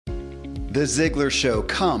The Ziglar Show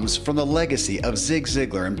comes from the legacy of Zig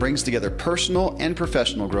Ziglar and brings together personal and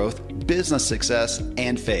professional growth, business success,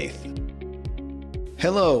 and faith.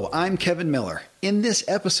 Hello, I'm Kevin Miller. In this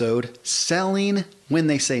episode, selling when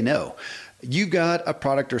they say no. You've got a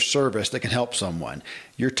product or service that can help someone.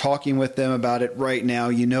 You're talking with them about it right now.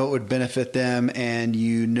 You know it would benefit them, and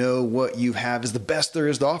you know what you have is the best there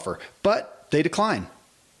is to offer, but they decline.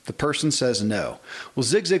 The person says no. Well,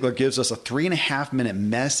 Zig Ziglar gives us a 3.5-minute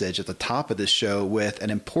message at the top of this show with an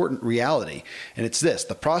important reality. And it's this: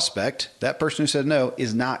 the prospect, that person who said no,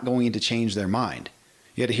 is not going to change their mind.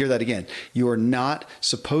 You got to hear that again. You are not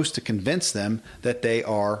supposed to convince them that they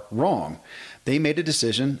are wrong. They made a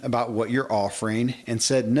decision about what you're offering and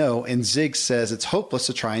said no, and Zig says it's hopeless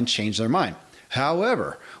to try and change their mind.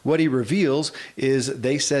 However, what he reveals is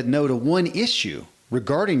they said no to one issue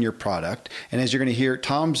regarding your product. And as you're going to hear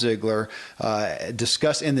Tom Ziglar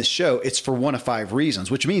discuss in this show, it's for one of 5 reasons,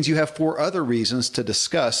 which means you have 4 other reasons to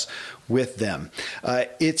discuss with them.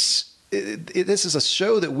 This is a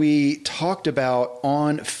show that we talked about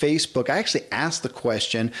on Facebook. I actually asked the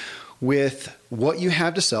question, with what you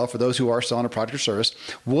have to sell, for those who are selling a product or service,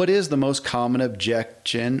 what is the most common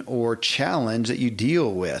objection or challenge that you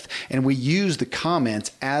deal with? And we use the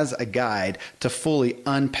comments as a guide to fully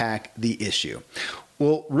unpack the issue.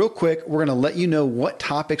 Well, real quick, we're going to let you know what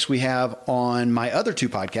topics we have on my other 2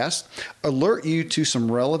 podcasts, alert you to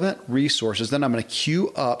some relevant resources. Then I'm going to queue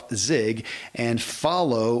up Zig and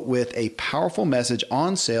follow with a powerful message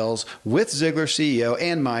on sales with Ziglar CEO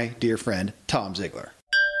and my dear friend, Tom Ziglar.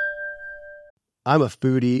 I'm a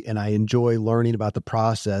foodie and I enjoy learning about the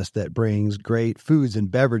process that brings great foods and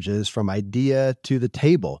beverages from idea to the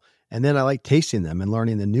table. And then I like tasting them and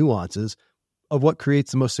learning the nuances of what creates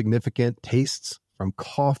the most significant tastes, from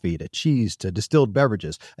coffee to cheese to distilled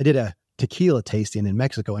beverages. I did a tequila tasting in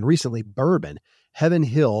Mexico, and recently bourbon. Heaven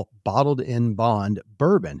Hill Bottled in Bond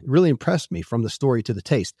bourbon really impressed me from the story to the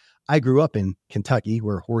taste. I grew up in Kentucky,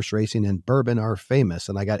 where horse racing and bourbon are famous,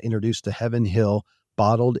 and I got introduced to Heaven Hill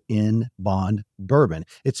Bottled in Bond bourbon.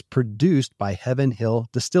 It's produced by Heaven Hill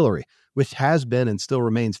Distillery, which has been and still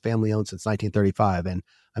remains family-owned since 1935. And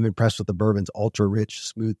I'm impressed with the bourbon's ultra-rich,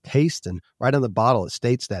 smooth taste. And right on the bottle, it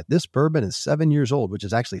states that this bourbon is 7 years old, which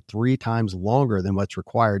is actually 3 times longer than what's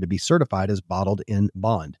required to be certified as bottled in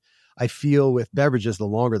bond. I feel with beverages, the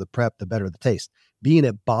longer the prep, the better the taste. Being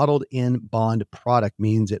a bottled in bond product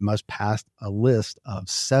means it must pass a list of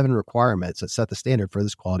 7 requirements that set the standard for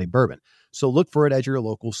this quality bourbon. So look for it at your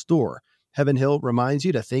local store. Heaven Hill reminds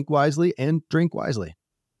you to think wisely and drink wisely.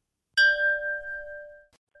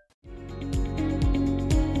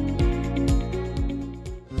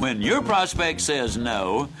 When your prospect says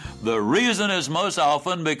no, the reason is most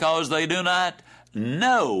often because they do not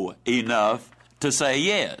know enough to say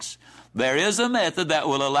yes. There is a method that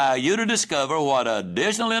will allow you to discover what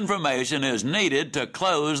additional information is needed to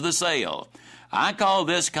close the sale. I call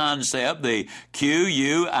this concept the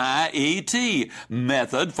QUIET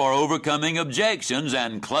method for overcoming objections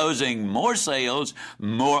and closing more sales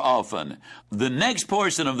more often. The next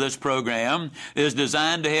portion of this program is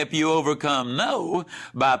designed to help you overcome no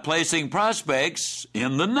by placing prospects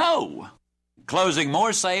in the no. Closing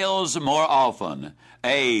more sales more often.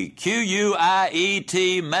 A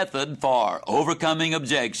QUIET method for overcoming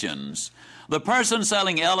objections. The person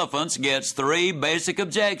selling elephants gets 3 basic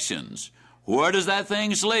objections. Where does that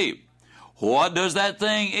thing sleep? What does that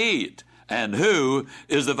thing eat? And who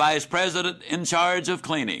is the vice president in charge of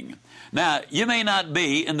cleaning? Now, you may not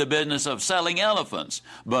be in the business of selling elephants,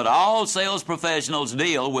 but all sales professionals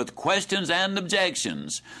deal with questions and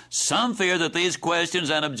objections. Some fear that these questions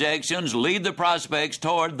and objections lead the prospects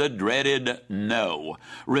toward the dreaded no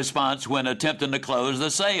response when attempting to close the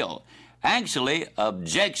sale. Actually,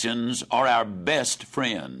 objections are our best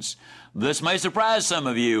friends. This may surprise some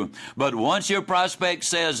of you, but once your prospect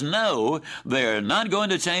says no, they're not going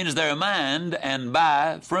to change their mind and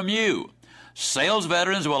buy from you. Sales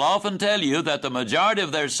veterans will often tell you that the majority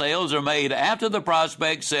of their sales are made after the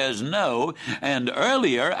prospect says no, and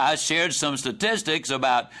earlier I shared some statistics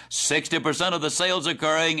about 60% of the sales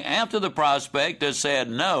occurring after the prospect has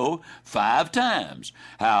said no 5 times.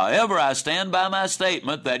 However, I stand by my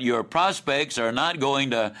statement that your prospects are not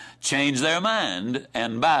going to change their mind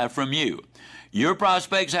and buy from you. Your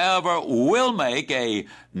prospects, however, will make a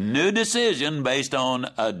new decision based on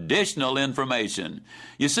additional information.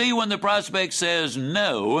 You see, when the prospect says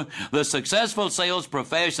no, the successful sales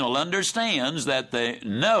professional understands that the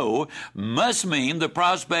no must mean the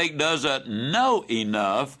prospect doesn't know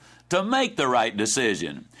enough to make the right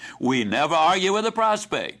decision. We never argue with a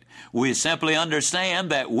prospect. We simply understand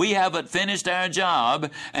that we haven't finished our job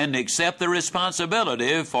and accept the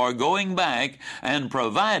responsibility for going back and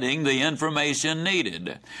providing the information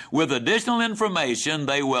needed. With additional information,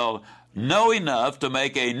 they will know enough to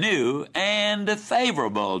make a new and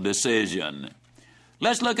favorable decision.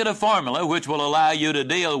 Let's look at a formula which will allow you to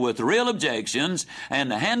deal with real objections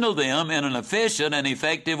and handle them in an efficient and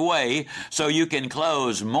effective way so you can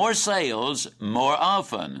close more sales more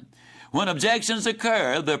often. When objections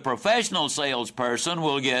occur, the professional salesperson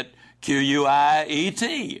will get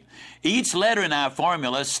QUIET. Each letter in our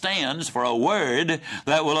formula stands for a word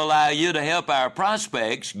that will allow you to help our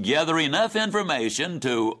prospects gather enough information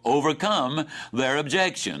to overcome their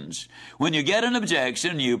objections. When you get an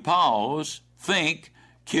objection, you pause, think,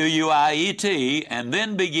 QUIET, and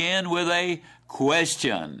then begin with a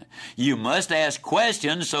question. You must ask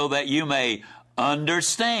questions so that you may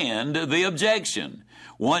understand the objection.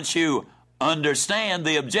 Once you understand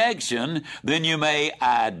the objection, then you may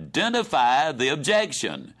identify the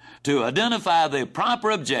objection. To identify the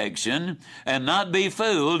proper objection and not be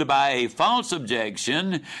fooled by a false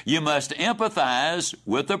objection, you must empathize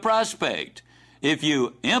with the prospect. If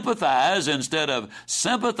you empathize instead of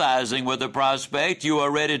sympathizing with the prospect, you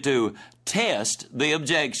are ready to test the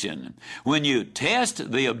objection. When you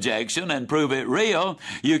test the objection and prove it real,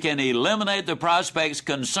 you can eliminate the prospect's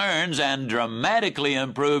concerns and dramatically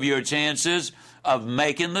improve your chances of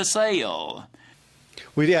making the sale.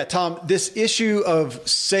 Well, yeah, Tom, this issue of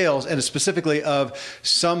sales and specifically of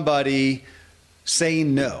somebody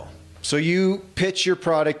saying no. So you pitch your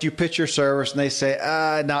product, you pitch your service, and they say,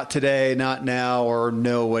 not today, not now, or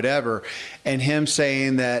no, whatever. And him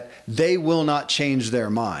saying that they will not change their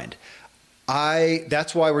mind.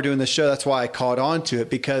 That's why we're doing this show. That's why I caught on to it,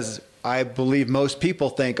 because I believe most people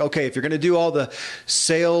think, okay, if you're going to do all the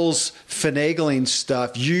sales finagling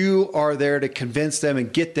stuff, you are there to convince them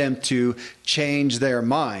and get them to change their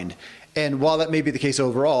mind. And while that may be the case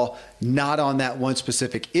overall, not on that one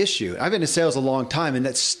specific issue. I've been in sales a long time, and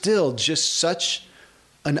that's still just such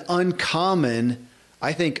an uncommon,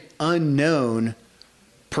 I think, unknown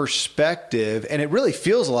perspective, and it really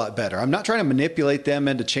feels a lot better. I'm not trying to manipulate them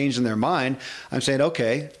into changing their mind. I'm saying,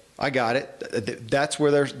 okay, I got it. That's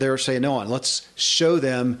where they're saying no on. Let's show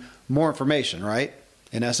them more information, right?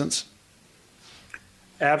 In essence.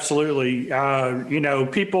 Absolutely.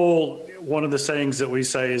 People, one of the sayings that we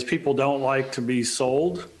say is people don't like to be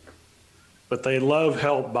sold, but they love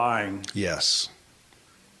help buying. Yes.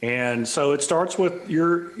 And so it starts with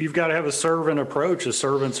you've got to have a servant approach, a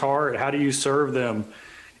servant's heart. How do you serve them?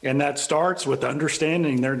 And that starts with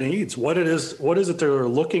understanding their needs. What is it they're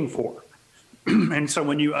looking for? And so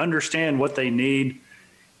when you understand what they need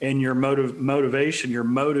and your motivation, your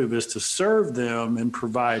motive is to serve them and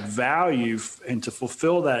provide value and to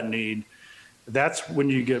fulfill that need, that's when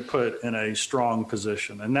you get put in a strong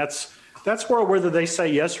position. And that's where, whether they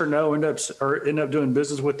say yes or no, end up doing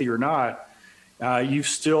business with you or not, you've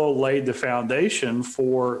still laid the foundation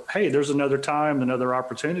for, hey, there's another time, another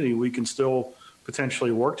opportunity. We can still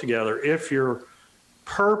potentially work together if your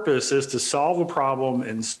purpose is to solve a problem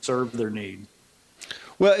and serve their need.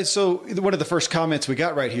 Well, so one of the first comments we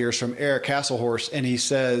got right here is from Eric Hasselhorst, and he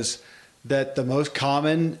says that the most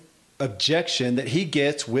common objection that he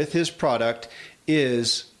gets with his product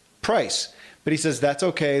is price. But he says, that's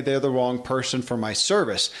okay. They're the wrong person for my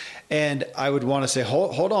service. And I would want to say,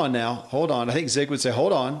 hold on now. Hold on. I think Zig would say,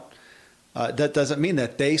 hold on. That doesn't mean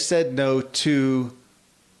that they said no to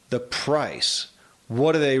the price.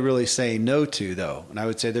 What are they really saying no to, though? And I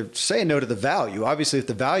would say they're saying no to the value. Obviously, if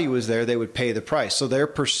the value is there, they would pay the price. So their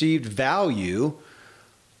perceived value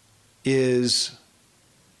is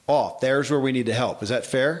off. There's where we need to help. Is that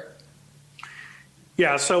fair?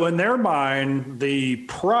 Yeah. So in their mind, the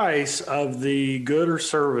price of the good or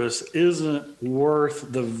service isn't worth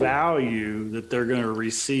the value that they're going to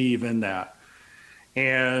receive in that.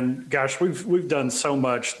 And gosh, we've done so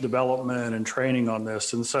much development and training on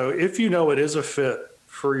this. And so if you know it is a fit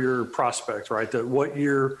for your prospect, right, that what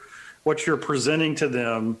you're presenting to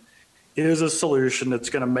them is a solution that's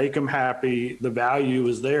going to make them happy, the value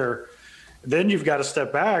is there, then you've got to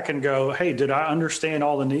step back and go, hey, did I understand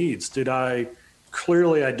all the needs? Did I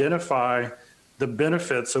clearly identify the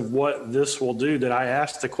benefits of what this will do? Did I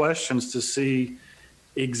ask the questions to see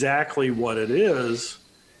exactly what it is?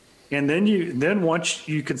 And then once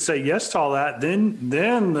you can say yes to all that, then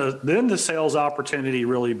the sales opportunity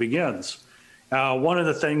really begins. One of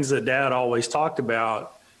the things that Dad always talked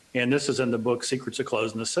about, and this is in the book Secrets of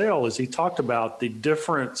Closing the Sale, is he talked about the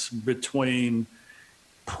difference between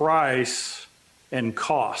price and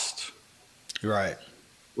cost. Right.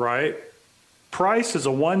 right? Price is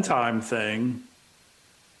a one-time thing.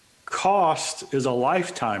 Cost is a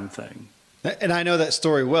lifetime thing. And I know that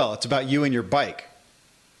story well. It's about you and your bike.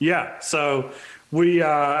 Yeah. So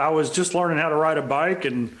I was just learning how to ride a bike,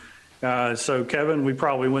 and so Kevin, we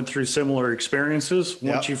probably went through similar experiences.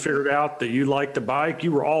 Once you figured out that you liked the bike,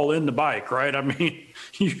 you were all in the bike, right? I mean,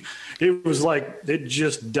 it was like it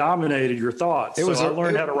just dominated your thoughts. I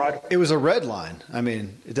learned how to ride. It was a red line. I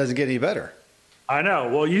mean, it doesn't get any better. I know.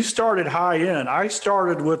 Well, you started high end. I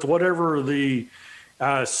started with whatever the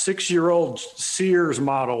 6-year-old Sears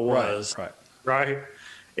model was, right?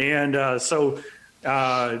 And so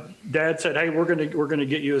Dad said, "Hey, we're gonna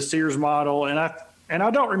get you a Sears model," and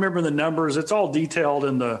I don't remember the numbers. It's all detailed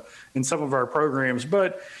in some of our programs,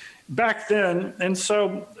 but back then, and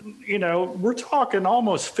so we're talking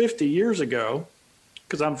almost 50 years ago,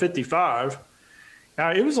 because I'm 55.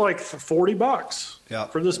 It was like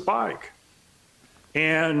 $40 for this bike.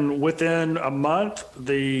 And within a month,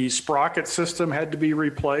 the sprocket system had to be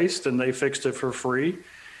replaced, and they fixed it for free.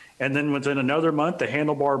 And then within another month, the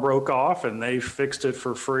handlebar broke off, and they fixed it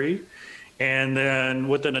for free. And then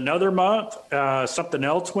within another month, something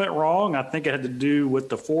else went wrong. I think it had to do with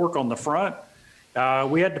the fork on the front.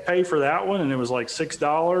 We had to pay for that one, and it was like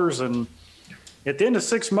 $6. And at the end of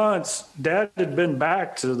 6 months, Dad had been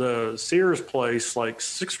back to the Sears place like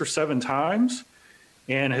 6 or 7 times,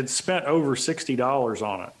 and had spent over $60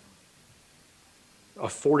 on it, a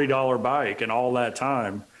 $40 bike, and all that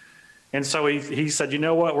time. And so he said, "You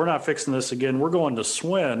know what? We're not fixing this again. We're going to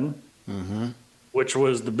Schwinn," which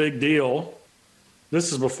was the big deal.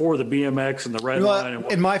 This is before the BMX and the Red Line.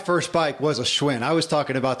 And my first bike was a Schwinn. I was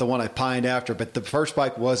talking about the one I pined after, but the first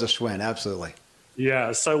bike was a Schwinn, absolutely.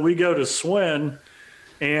 Yeah, so we go to Schwinn,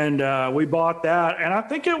 and we bought that, and I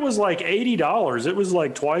think it was like $80. It was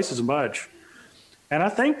like twice as much. And I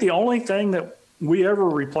think the only thing that we ever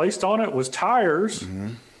replaced on it was tires.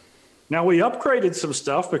 Now, we upgraded some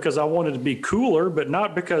stuff because I wanted to be cooler, but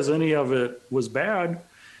not because any of it was bad.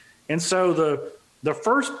 And so the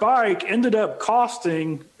first bike ended up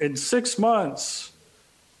costing, in 6 months,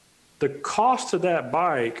 the cost of that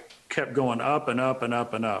bike kept going up and up and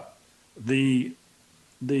up and up. The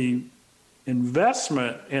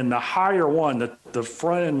investment in the higher one, that the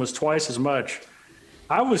front end was twice as much.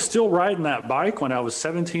 I was still riding that bike when I was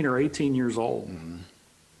 17 or 18 years old.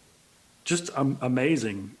 Just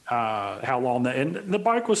amazing how long and the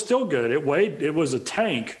bike was still good. It was a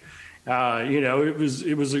tank.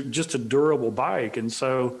 It was just a durable bike. And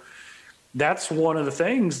so that's one of the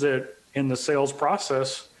things that in the sales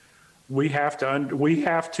process, we have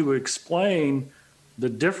to explain the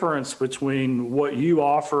difference between what you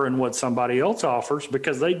offer and what somebody else offers,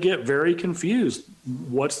 because they get very confused.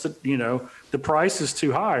 What's the price is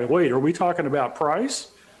too high. Wait, are we talking about price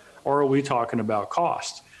or are we talking about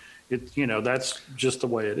cost? That's just the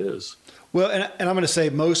way it is. Well, and I'm going to say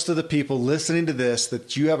most of the people listening to this,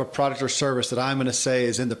 that you have a product or service that I'm going to say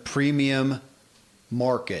is in the premium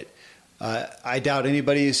market. I doubt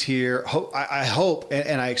anybody is here. I hope,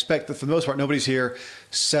 and I expect that for the most part, nobody's here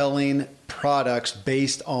selling products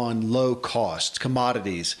based on low cost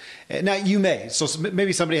commodities. Now, you may. So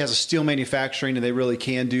maybe somebody has a steel manufacturing and they really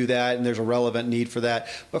can do that, and there's a relevant need for that.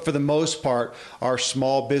 But for the most part, our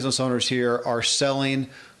small business owners here are selling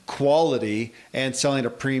quality and selling a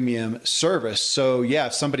premium service. So yeah,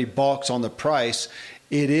 if somebody balks on the price,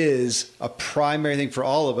 it is a primary thing for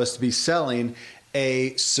all of us to be selling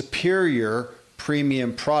a superior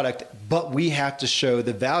premium product, but we have to show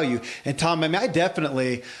the value. And Tom,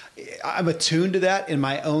 I'm attuned to that in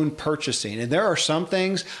my own purchasing. And there are some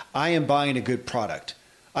things I am buying a good product.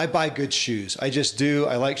 I buy good shoes. I just do.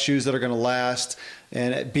 I like shoes that are going to last.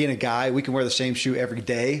 And being a guy, we can wear the same shoe every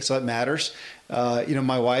day, so it matters.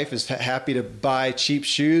 My wife is happy to buy cheap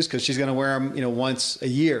shoes because she's going to wear them, once a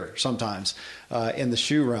year sometimes in the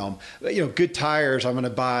shoe realm. But, good tires, I'm going to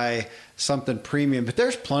buy something premium. But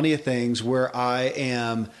there's plenty of things where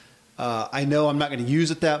I know I'm not going to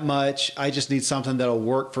use it that much. I just need something that'll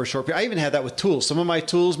work for a short period. I even had that with tools. Some of my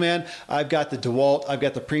tools, man, I've got the DeWalt, I've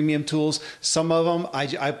got the premium tools. Some of them,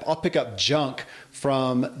 I'll pick up junk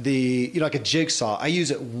from like a jigsaw. I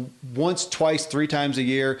use it once, twice, 3 times a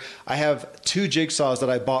year. I have 2 jigsaws that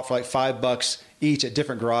I bought for like $5 each at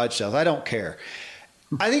different garage sales. I don't care.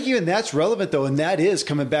 I think even that's relevant, though, and that is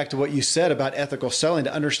coming back to what you said about ethical selling,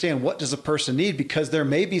 to understand what does a person need, because there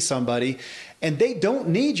may be somebody and they don't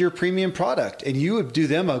need your premium product, and you would do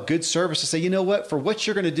them a good service to say, you know what, for what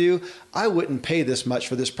you're going to do, I wouldn't pay this much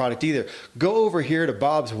for this product either. Go over here to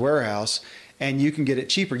Bob's Warehouse and you can get it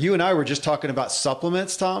cheaper. You and I were just talking about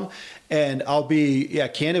supplements, Tom, and I'll be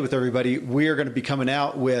candid with everybody. We are going to be coming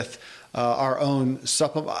out with our own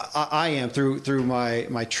supplement. I am through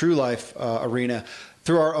my True Life arena,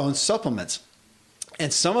 through our own supplements.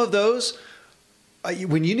 And some of those,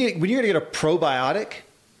 when you're going to get a probiotic,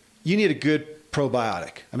 you need a good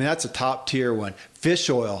probiotic. I mean, that's a top tier one. Fish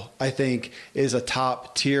oil, I think, is a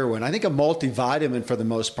top tier one. I think a multivitamin for the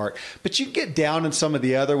most part. But you get down in some of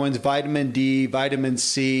the other ones, vitamin D, vitamin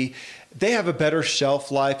C. They have a better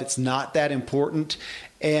shelf life. It's not that important.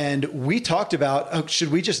 And we talked about,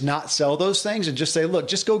 should we just not sell those things and just say, look,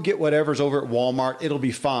 just go get whatever's over at Walmart. It'll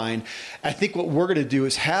be fine. I think what we're going to do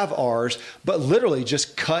is have ours, but literally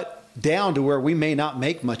just cut down to where we may not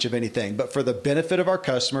make much of anything, but for the benefit of our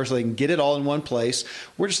customers, so they can get it all in one place.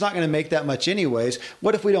 We're just not going to make that much anyways.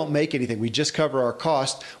 What if we don't make anything? We just cover our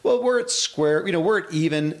cost. Well, we're at square, we're at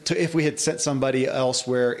even to if we had sent somebody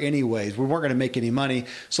elsewhere anyways. We weren't going to make any money,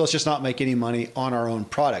 so let's just not make any money on our own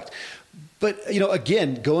product. But,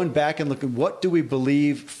 again, going back and looking, what do we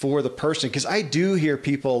believe for the person? Because I do hear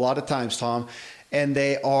people a lot of times, Tom, and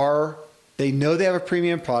they know they have a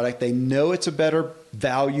premium product. They know it's a better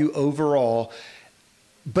value overall,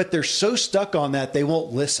 but they're so stuck on that they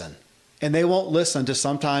won't listen. And they won't listen to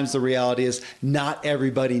sometimes the reality is not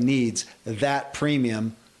everybody needs that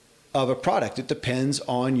premium of a product. It depends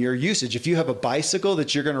on your usage. If you have a bicycle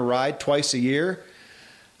that you're going to ride twice a year,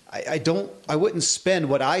 I wouldn't spend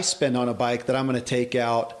what I spend on a bike that I'm going to take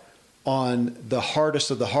out on the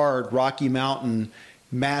hardest of the hard, Rocky Mountain,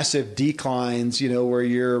 massive declines, where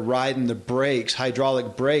you're riding the brakes,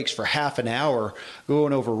 hydraulic brakes for half an hour,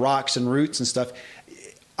 going over rocks and roots and stuff.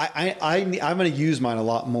 I'm going to use mine a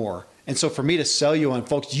lot more. And so for me to sell you on,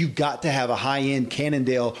 folks, you got to have a high-end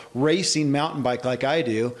Cannondale racing mountain bike like I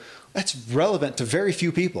do. That's relevant to very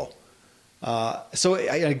few people. So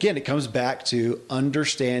again, it comes back to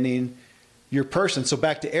understanding your person. So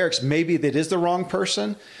back to Eric's, maybe that is the wrong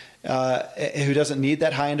person who doesn't need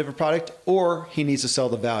that high end of a product, or he needs to sell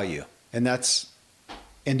the value, and that's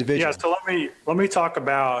individual. Yeah. So let me talk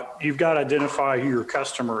about, you've got to identify who your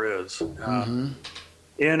customer is.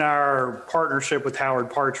 In our partnership with Howard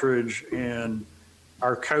Partridge and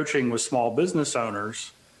our coaching with small business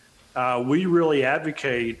owners, we really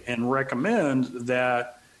advocate and recommend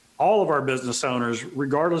that all of our business owners,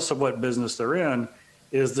 regardless of what business they're in,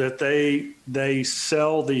 is that they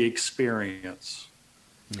sell the experience.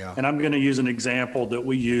 Yeah. And I'm going to use an example that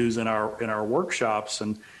we use in our workshops,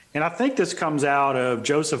 and I think this comes out of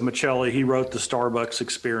Joseph Michelli. He wrote the Starbucks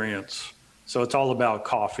Experience, so it's all about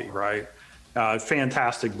coffee, right?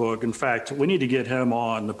 Fantastic book. In fact, we need to get him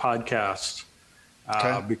on the podcast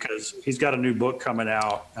because he's got a new book coming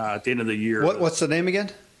out at the end of the year. What's the name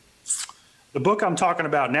again? The book I'm talking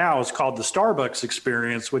about now is called The Starbucks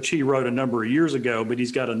Experience, which he wrote a number of years ago, but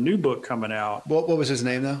he's got a new book coming out. What was his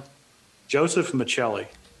name, though? Joseph Michelli.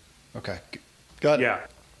 Okay. Got it. Yeah.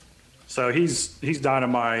 So he's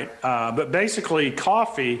dynamite. But basically,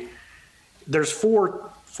 coffee, there's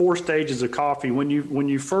four stages of coffee. When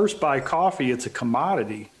you first buy coffee, it's a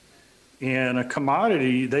commodity. And a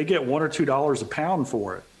commodity, they get $1 or $2 a pound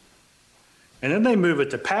for it. And then they move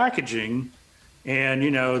it to packaging. And,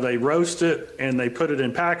 they roast it and they put it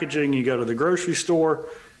in packaging. You go to the grocery store,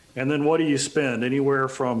 and then what do you spend? Anywhere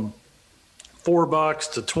from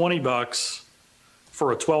 $4 to $20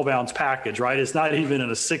 for a 12-ounce package, right? It's not even in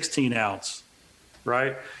a 16-ounce,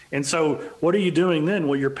 right? And so what are you doing then?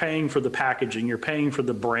 Well, you're paying for the packaging. You're paying for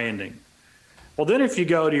the branding. Well, then if you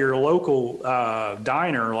go to your local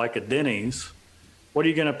diner, like a Denny's, what are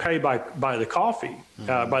you going to pay by the coffee,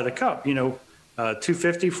 by the cup?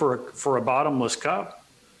 $2.50 for a bottomless cup.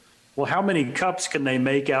 Well, how many cups can they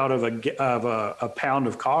make out of a pound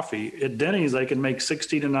of coffee? At Denny's, they can make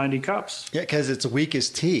 60 to 90 cups. Yeah, because it's weak as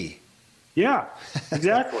tea. Yeah,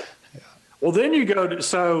 exactly. Yeah. Well, then you go to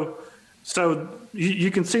so you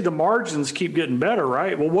can see the margins keep getting better,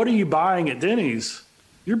 right? Well, what are you buying at Denny's?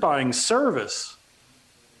 You're buying service.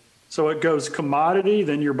 So it goes commodity,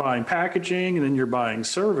 then you're buying packaging, and then you're buying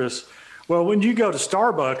service. Well, when you go to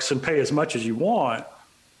Starbucks and pay as much as you want,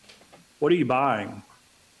 what are you buying?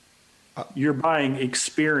 You're buying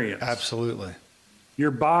experience. Absolutely.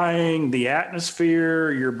 You're buying the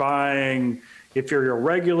atmosphere. You're buying, if you're a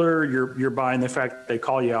regular, you're buying the fact that they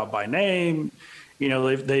call you out by name.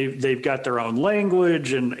 They've got their own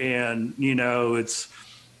language, and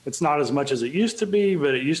it's not as much as it used to be,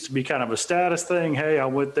 but it used to be kind of a status thing. Hey, I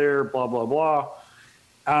went there, blah, blah, blah.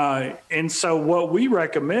 And so what we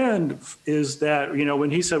recommend is that,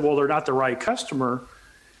 when he said, well, they're not the right customer,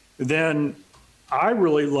 then I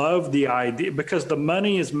really love the idea, because the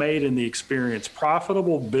money is made in the experience.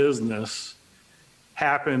 Profitable business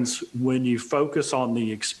happens when you focus on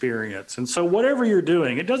the experience. And so whatever you're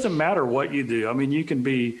doing, it doesn't matter what you do. I mean, you can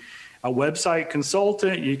be a website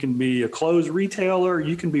consultant, you can be a clothes retailer,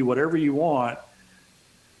 you can be whatever you want.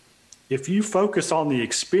 If you focus on the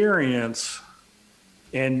experience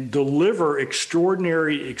and deliver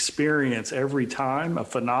extraordinary experience every time, a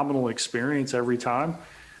phenomenal experience every time,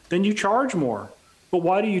 then you charge more. But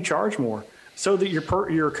why do you charge more? So that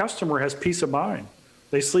your customer has peace of mind.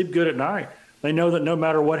 They sleep good at night. They know that no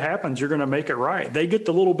matter what happens, you're going to make it right. They get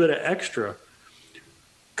the little bit of extra.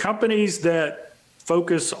 Companies that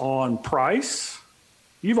focus on price,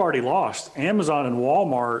 you've already lost. Amazon and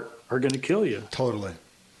Walmart are going to kill you. Totally.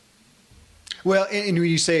 Well, and when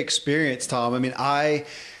you say experience, Tom, I mean,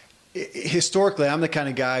 historically, I'm the kind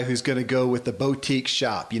of guy who's going to go with the boutique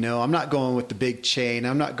shop. I'm not going with the big chain.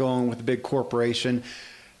 I'm not going with the big corporation.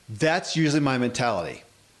 That's usually my mentality.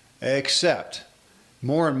 Except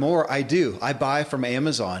more and more I do. I buy from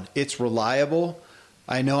Amazon. It's reliable.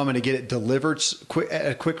 I know I'm going to get it delivered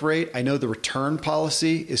at a quick rate. I know the return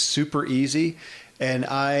policy is super easy. And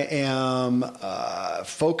I am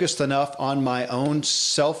focused enough on my own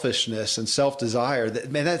selfishness and self-desire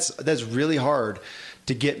that, man, that's really hard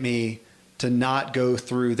to get me to not go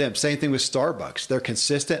through them. Same thing with Starbucks. They're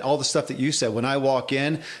consistent. All the stuff that you said. When I walk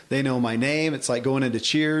in, they know my name. It's like going into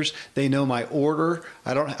Cheers. They know my order.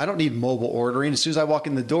 I don't need mobile ordering. As soon as I walk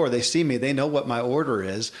in the door, they see me. They know what my order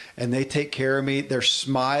is, and they take care of me. They're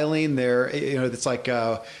smiling. It's like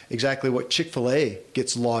exactly what Chick-fil-A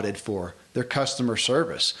gets lauded for. Their customer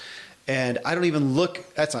service. And I don't even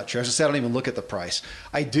look, that's not true. I don't even look at the price.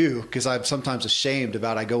 I do, because I'm sometimes ashamed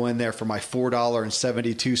about, I go in there for my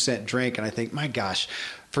 $4.72 drink and I think, my gosh,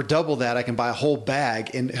 for double that, I can buy a whole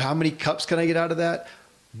bag. And how many cups can I get out of that?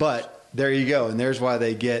 But there you go. And there's why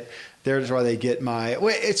they get my,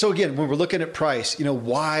 so again, when we're looking at price,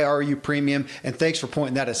 why are you premium? And thanks for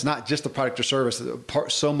pointing that. It's not just the product or service.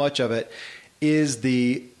 So much of it is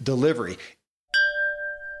the delivery.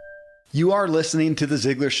 You are listening to The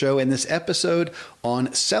Ziglar Show in this episode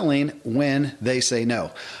on selling when they say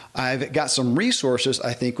no. I've got some resources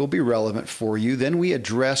I think will be relevant for you. Then we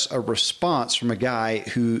address a response from a guy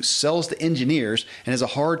who sells to engineers and has a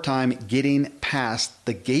hard time getting past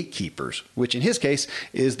the gatekeepers, which in his case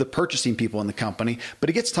is the purchasing people in the company. But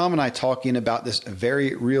it gets Tom and I talking about this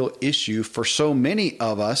very real issue for so many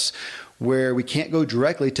of us, where we can't go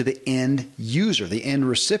directly to the end user, the end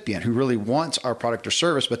recipient who really wants our product or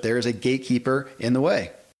service, but there is a gatekeeper in the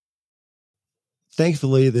way.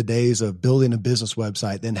 Thankfully, the days of building a business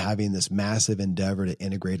website, then having this massive endeavor to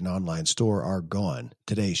integrate an online store are gone.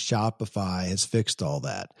 Today, Shopify has fixed all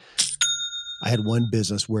that. I had one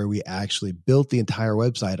business where we actually built the entire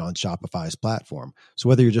website on Shopify's platform. So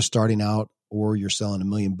whether you're just starting out or you're selling $1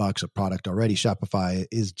 million of product already, Shopify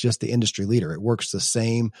is just the industry leader. It works the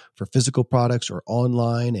same for physical products or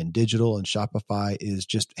online and digital, and Shopify is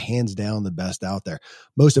just hands down the best out there.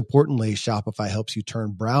 Most importantly, Shopify helps you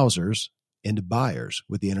turn browsers into buyers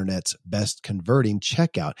with the internet's best converting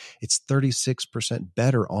checkout. It's 36%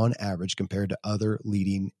 better on average compared to other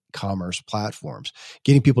leading commerce platforms.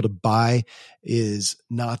 Getting people to buy is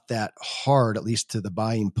not that hard, at least to the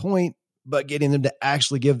buying point, but getting them to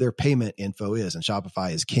actually give their payment info is, and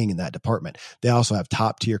Shopify is king in that department. They also have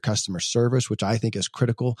top tier customer service, which I think is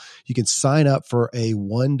critical. You can sign up for a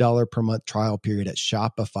 $1 per month trial period at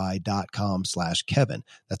shopify.com/Kevin.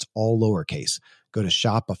 That's all lowercase. Go to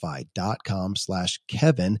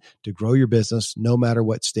shopify.com/Kevin to grow your business no matter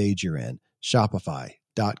what stage you're in.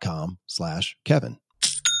 Shopify.com/Kevin.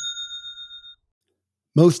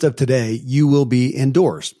 Most of today, you will be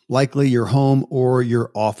indoors, likely your home or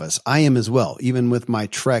your office. I am as well. Even with my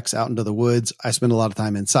treks out into the woods, I spend a lot of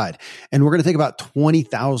time inside. And we're going to take about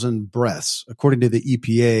 20,000 breaths. According to the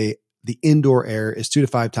EPA, the indoor air is 2 to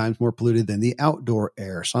 5 times more polluted than the outdoor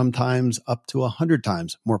air, sometimes up to 100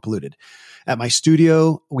 times more polluted. At my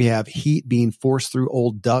studio, we have heat being forced through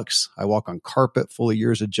old ducts. I walk on carpet full of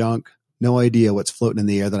years of junk. No idea what's floating in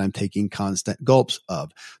the air that I'm taking constant gulps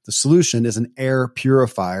of. The solution is an air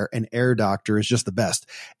purifier, and Air Doctor is just the best.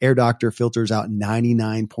 Air Doctor filters out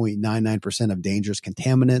 99.99% of dangerous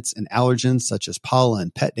contaminants and allergens such as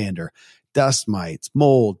pollen, pet dander, dust mites,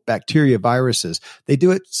 mold, bacteria, viruses. They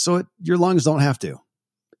do it so your lungs don't have to.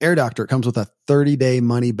 Air Doctor comes with a 30-day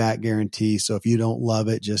money-back guarantee, so if you don't love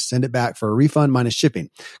it, just send it back for a refund minus shipping.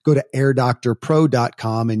 Go to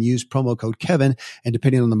airdoctorpro.com and use promo code Kevin, and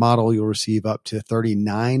depending on the model, you'll receive up to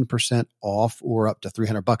 39% off or up to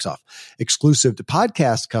 $300 off. Exclusive to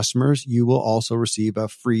podcast customers, you will also receive a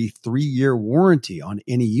free 3-year warranty on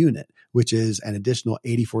any unit, which is an additional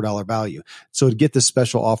 $84 value. So to get this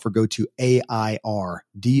special offer, go to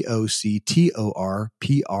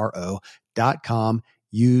airdoctorpro.com.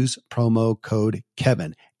 use promo code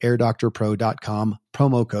Kevin, airdoctorpro.com,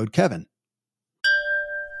 promo code Kevin.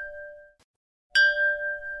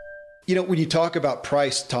 You know, when you talk about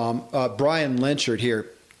price, Tom, Brian Lynchard here,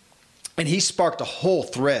 and he sparked a whole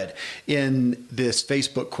thread in this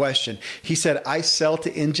Facebook question. He said, I sell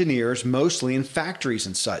to engineers, mostly in factories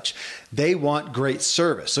and such. They want great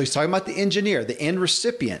service. So he's talking about the engineer, the end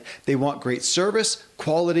recipient. They want great service,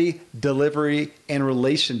 quality, delivery, and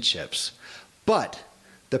relationships. But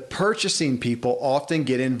the purchasing people often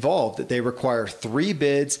get involved, that they require 3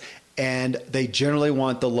 bids and they generally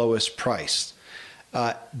want the lowest price.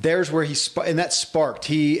 There's where and that sparked,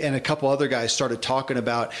 he and a couple other guys started talking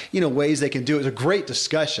about, ways they can do it. It was a great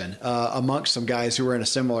discussion amongst some guys who were in a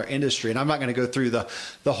similar industry. And I'm not going to go through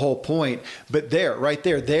the whole point, but right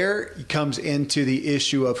there comes into the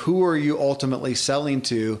issue of who are you ultimately selling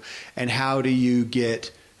to and how do you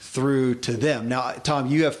get through to them. Now, Tom,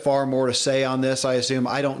 you have far more to say on this, I assume.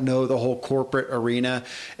 I don't know the whole corporate arena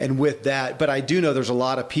and with that, but I do know there's a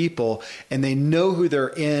lot of people and they know who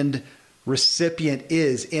their end recipient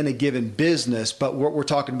is in a given business, but what we're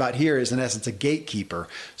talking about here is in essence a gatekeeper.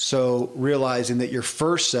 So realizing that your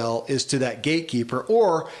first sell is to that gatekeeper,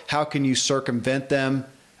 or how can you circumvent them?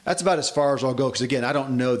 That's about as far as I'll go, because again, I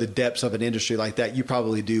don't know the depths of an industry like that. You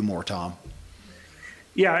probably do more, Tom.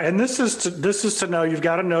 Yeah, and this is to know, you've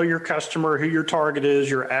got to know your customer, who your target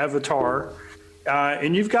is, your avatar,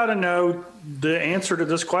 and you've got to know the answer to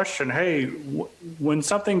this question. Hey, when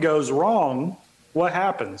something goes wrong, what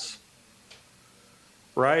happens?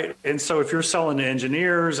 Right. And so if you're selling to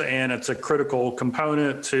engineers and it's a critical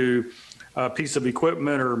component to a piece of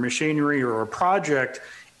equipment or machinery or a project,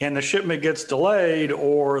 and the shipment gets delayed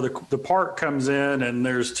or the part comes in and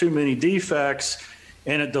there's too many defects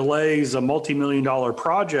and it delays a multi-million-dollar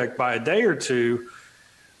project by a day or two,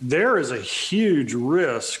 there is a huge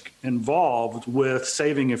risk involved with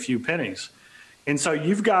saving a few pennies. And so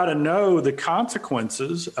you've got to know the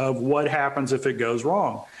consequences of what happens if it goes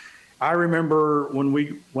wrong. I remember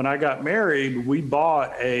when I got married, we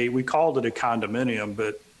called it a condominium,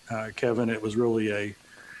 but Kevin, it was really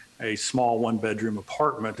a small 1-bedroom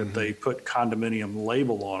apartment that they put condominium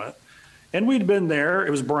label on it. And we'd been there, it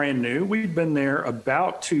was brand new. We'd been there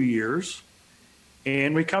about 2 years,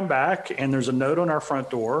 and we come back and there's a note on our front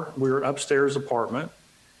door. We were an upstairs apartment,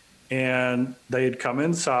 and they had come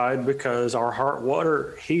inside because our hot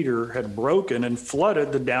water heater had broken and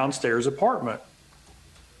flooded the downstairs apartment.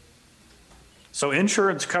 So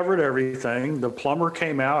insurance covered everything. The plumber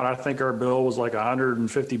came out. I think our bill was like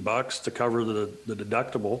 $150 to cover the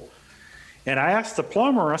deductible. And I asked the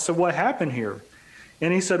plumber, I said, what happened here?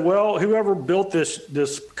 And he said, well, whoever built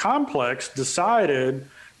this complex decided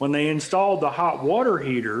when they installed the hot water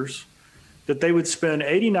heaters that they would spend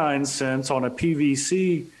 89 cents on a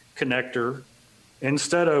PVC connector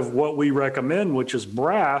instead of what we recommend, which is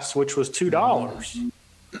brass, which was $2.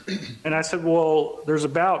 And I said, well, there's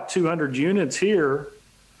about 200 units here.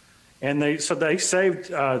 And they saved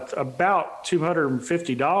about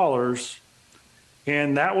 $250.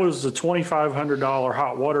 And that was the $2,500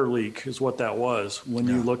 hot water leak is what that was when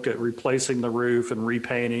you looked at replacing the roof and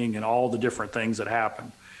repainting and all the different things that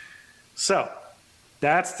happened. So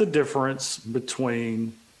that's the difference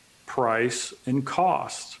between price and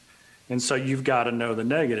cost. And so you've got to know the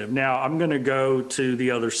negative. Now I'm going to go to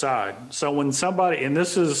the other side. So when somebody, and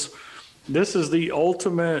this is the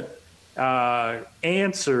ultimate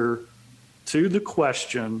answer to the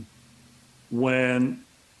question when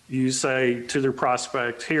you say to their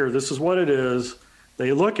prospect, here, this is what it is.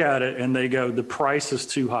 They look at it and they go, the price is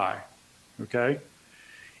too high. Okay.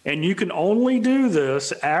 And you can only do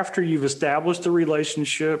this after you've established a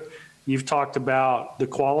relationship. You've talked about the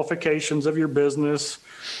qualifications of your business.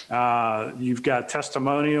 You've got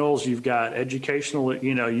testimonials, you've got educational,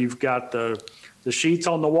 you've got the sheets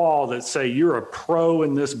on the wall that say you're a pro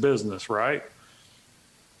in this business, right?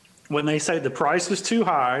 When they say the price is too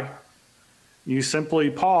high, you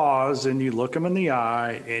simply pause and you look them in the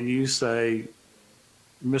eye and you say,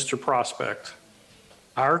 Mr. Prospect,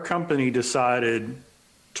 our company decided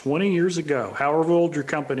 20 years ago, however old your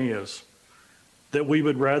company is, that we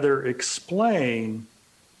would rather explain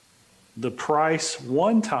the price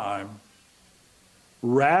one time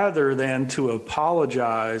rather than to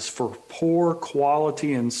apologize for poor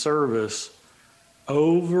quality and service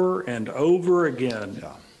over and over again.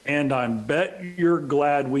 Yeah. And I bet you're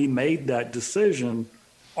glad we made that decision,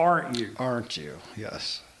 aren't you? Aren't you?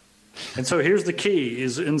 Yes. And so here's the key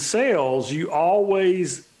is in sales, you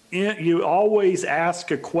always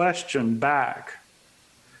ask a question back.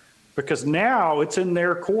 Because now it's in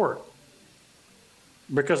their court.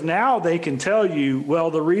 Because now they can tell you, well,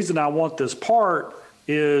 the reason I want this part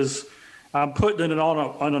is I'm putting it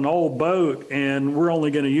on an old boat and we're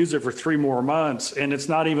only going to use it for 3 more months and it's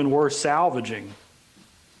not even worth salvaging.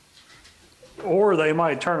 Or they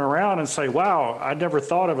might turn around and say, wow, I never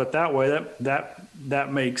thought of it that way.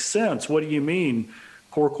 That makes sense. What do you mean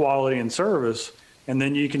poor quality and service? And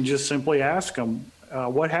then you can just simply ask them,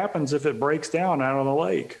 what happens if it breaks down out on the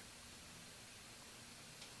lake?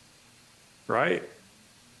 Right?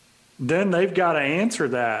 Then they've got to answer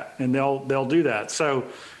that, and they'll do that. So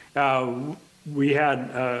we had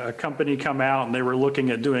a company come out, and they were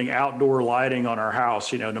looking at doing outdoor lighting on our house,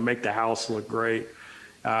 to make the house look great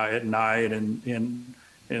at night. And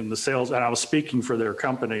the sales, and I was speaking for their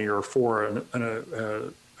company or for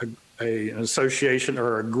an association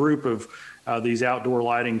or a group of these outdoor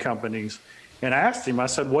lighting companies, and I asked him, I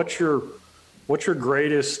said, what's your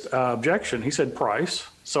greatest objection? He said, price.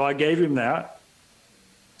 So I gave him that.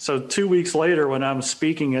 So 2 weeks later, when I'm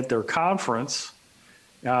speaking at their conference,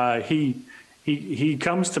 he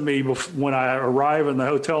comes to me when I arrive in the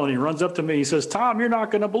hotel, and he runs up to me. He says, Tom, you're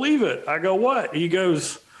not going to believe it. I go, what? He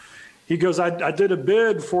goes, I did a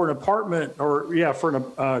bid for an apartment for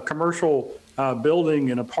a commercial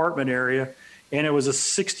building, an apartment area. And it was a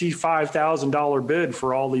 $65,000 bid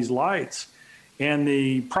for all these lights. And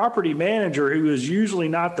the property manager, who is usually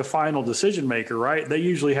not the final decision maker, right? They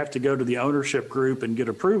usually have to go to the ownership group and get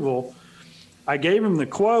approval. I gave him the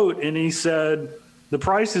quote and he said, the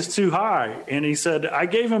price is too high. And he said, I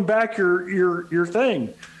gave him back your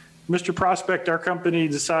thing. Mr. Prospect, our company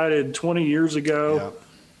decided 20 years ago.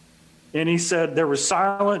 Yeah. And he said there was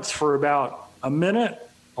silence for about a minute.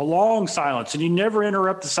 A long silence, and you never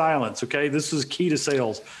interrupt the silence, okay? This is key to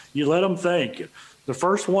sales. You let them think. The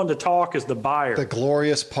first one to talk is the buyer. The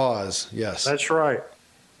glorious pause, yes. That's right.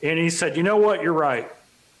 And he said, you know what, you're right.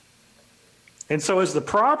 And so as the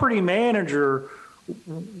property manager,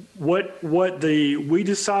 we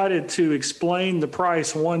decided to explain the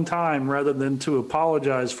price one time rather than to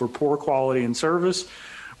apologize for poor quality and service.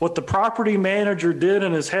 What the property manager did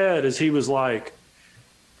in his head is he was like,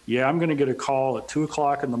 yeah, I'm going to get a call at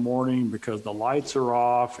 2:00 in the morning because the lights are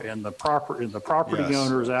off and the property yes.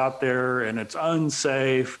 owner is out there and it's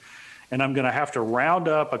unsafe. And I'm going to have to round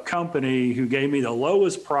up a company who gave me the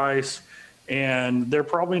lowest price, and they're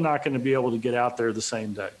probably not going to be able to get out there the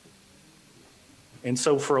same day. And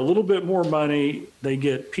so for a little bit more money, they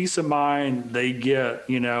get peace of mind. They get,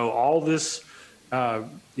 all this,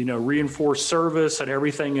 reinforced service and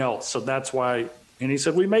everything else. So that's why, and he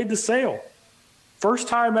said, we made the sale. First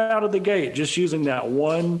time out of the gate, just using that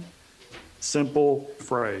one simple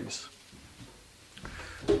phrase.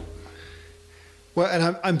 Well,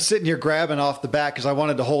 and I'm sitting here grabbing off the back because I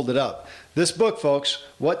wanted to hold it up. This book, folks,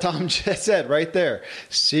 what Tom just said right there,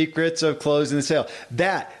 Secrets of Closing the Sale.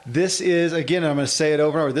 This is, again, I'm going to say it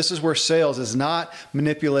over and over, this is where sales is not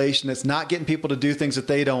manipulation. It's not getting people to do things that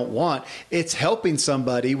they don't want. It's helping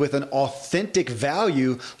somebody with an authentic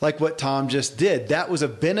value like what Tom just did. That was a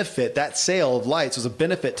benefit. That sale of lights was a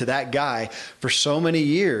benefit to that guy for so many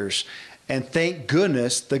years. And thank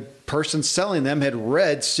goodness the person selling them had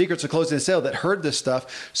read Secrets of Closing the Sale, that heard this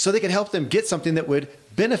stuff, so they could help them get something that would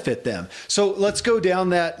benefit them. So let's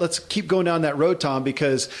keep going down that road, Tom,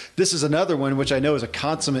 because this is another one which I know is a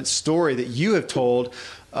consummate story that you have told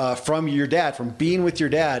from your dad, from being with your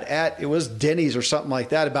dad at, it was Denny's or something like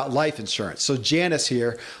that, about life insurance. So Janice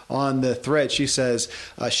here on the thread, she says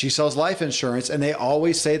she sells life insurance and they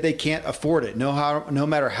always say they can't afford it. No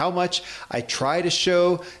matter how much I try to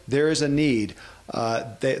show there is a need,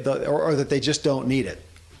 or that they just don't need it.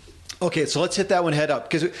 Okay, so let's hit that one head up,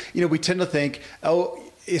 because we tend to think,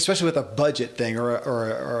 especially with a budget thing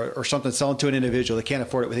or something selling to an individual that can't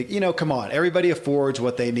afford it. We think, come on, everybody affords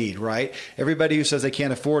what they need, right? Everybody who says they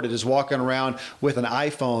can't afford it is walking around with an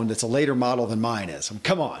iPhone that's a later model than mine is.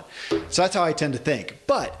 Come on. So that's how I tend to think.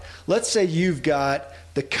 But let's say you've got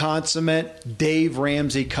the consummate Dave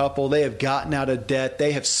Ramsey couple. They have gotten out of debt.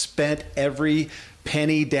 They have spent every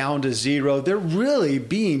penny down to zero. They're really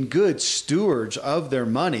being good stewards of their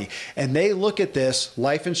money. And they look at this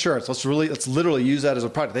life insurance. Let's literally use that as a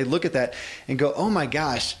product. They look at that and go, oh my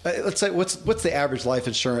gosh, let's say, what's the average life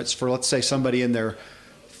insurance for, let's say, somebody in their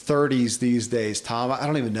 30s these days, Tom? I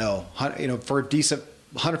don't even know, for a decent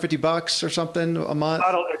 $150 or something a month.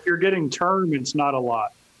 If you're getting term, it's not a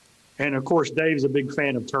lot. And of course, Dave's a big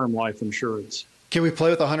fan of term life insurance. Can we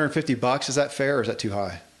play with $150? Is that fair or is that too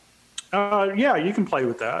high? Yeah, you can play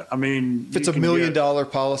with that. I mean, if it's $1 million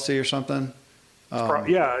policy or something.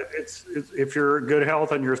 It's if you're in good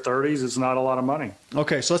health in your 30s, it's not a lot of money.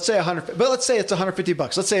 Okay, so let's say let's say it's $150.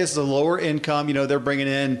 Let's say it's a lower income. They're bringing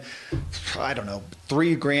in, I don't know,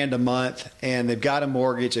 $3,000 a month, and they've got a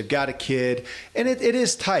mortgage, they've got a kid, and it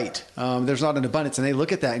is tight. There's not an abundance, and they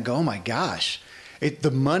look at that and go, "Oh my gosh,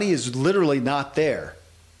 the money is literally not there."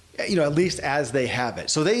 At least as they have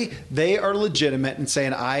it. So they are legitimate in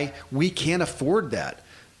saying, we can't afford that.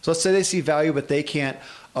 So let's say they see value, but they can't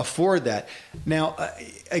afford that. Now,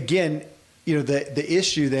 again, the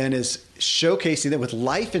issue then is showcasing that with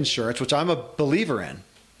life insurance, which I'm a believer in.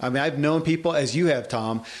 I mean, I've known people, as you have,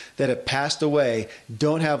 Tom, that have passed away,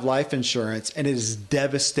 don't have life insurance, and it has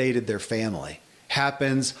devastated their family.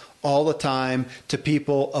 Happens all the time to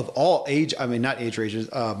people of all age, not age ranges,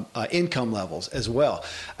 income levels as well.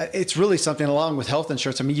 It's really something along with health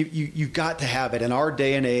insurance. I mean, you've got to have it. In our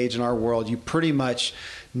day and age, in our world, you pretty much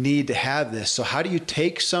need to have this. So how do you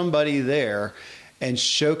take somebody there and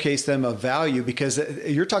showcase them a value? Because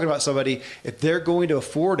you're talking about somebody, if they're going to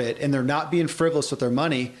afford it and they're not being frivolous with their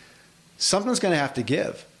money, something's going to have to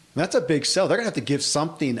give. And that's a big sell. They're going to have to give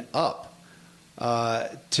something up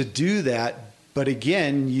to do that. But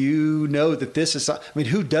again, that this is,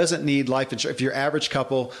 who doesn't need life insurance? If you're average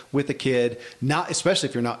couple with a kid, especially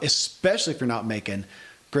if you're not making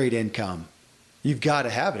great income, you've got to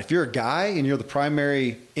have it. If you're a guy and you're the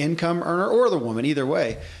primary income earner, or the woman, either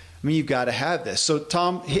way, you've got to have this. So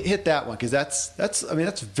Tom, hit that one, because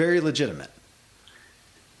that's very legitimate.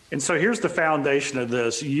 And so here's the foundation of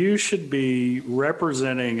this. You should be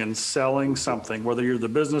representing and selling something, whether you're the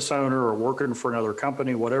business owner or working for another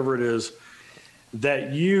company, whatever it is,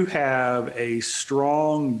 that you have a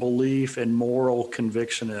strong belief and moral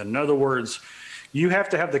conviction in. In other words, you have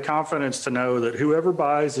to have the confidence to know that whoever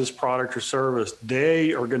buys this product or service,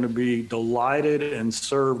 they are going to be delighted and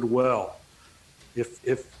served well.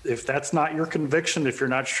 If that's not your conviction, if you're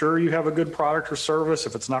not sure you have a good product or service,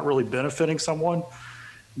 if it's not really benefiting someone,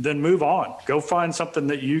 then move on. Go find something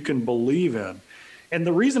that you can believe in. And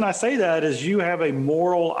the reason I say that is you have a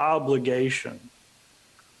moral obligation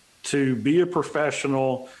to be a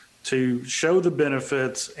professional, to show the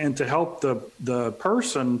benefits, and to help the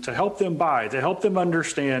person, to help them buy, to help them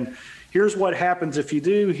understand, here's what happens if you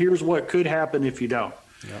do, here's what could happen if you don't.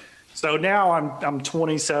 Yep. So now I'm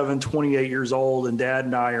 27, 28 years old, and Dad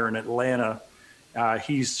and I are in Atlanta.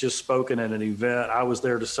 He's just spoken at an event. I was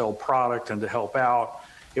there to sell product and to help out.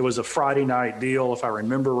 It was a Friday night deal, if I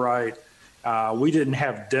remember right. We didn't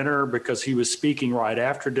have dinner because he was speaking right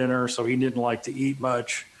after dinner, so he didn't like to eat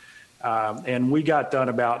much. And we got done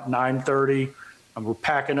about 9:30, and we're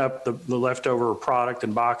packing up the leftover product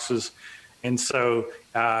in boxes. And so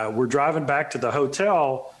we're driving back to the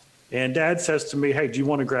hotel, and Dad says to me, "Hey, do you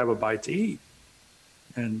want to grab a bite to eat?"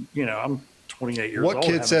 And, I'm 28 years old. What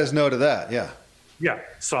kid says no to that? Yeah. Yeah.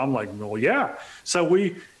 So I'm like, well, yeah. So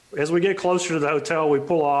as we get closer to the hotel, we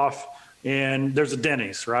pull off, and there's a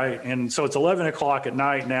Denny's, right? And so it's 11 o'clock at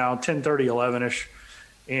night now, 10:30, 11-ish.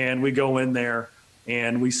 And we go in there.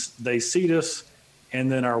 And they seat us,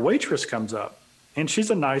 and then our waitress comes up, and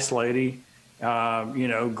she's a nice lady,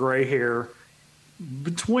 gray hair.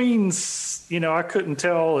 Between, I couldn't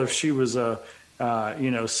tell if she was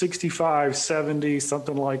 65, 70,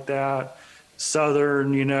 something like that.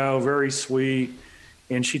 Southern, very sweet.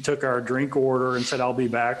 And she took our drink order and said, "I'll be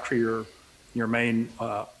back for your main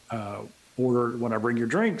order when I bring your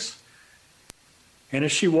drinks." And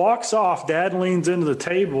as she walks off, Dad leans into the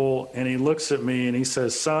table and he looks at me and he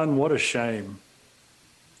says, "Son, what a shame.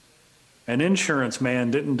 An insurance man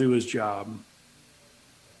didn't do his job."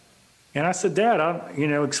 And I said, "Dad,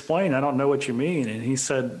 explain. I don't know what you mean." And he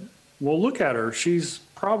said, "Well, look at her. She's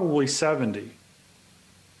probably 70.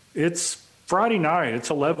 It's Friday night. It's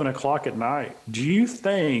 11 o'clock at night. Do you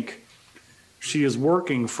think she is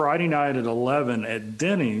working Friday night at 11 at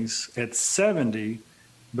Denny's at 70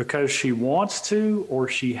 because she wants to or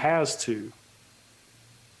she has to?"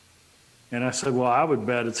 And I said, "Well, I would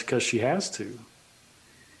bet it's because she has to."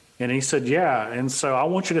 And he said, "Yeah." And so I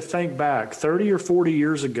want you to think back 30 or 40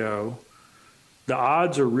 years ago, the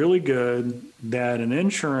odds are really good that an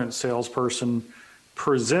insurance salesperson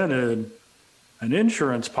presented an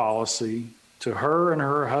insurance policy to her and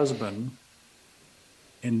her husband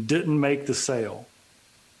and didn't make the sale.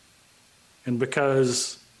 And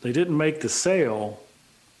because they didn't make the sale,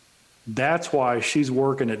 that's why she's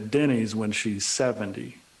working at Denny's when she's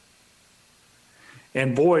 70.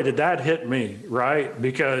 And boy, did that hit me, right?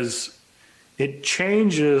 Because it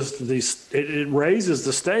changes it raises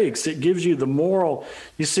the stakes. It gives you the moral.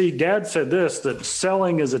 You see, Dad said this, that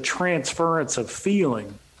selling is a transference of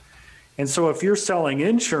feeling. And so if you're selling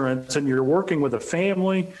insurance and you're working with a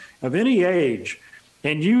family of any age,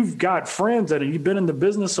 and you've got friends that you've been in the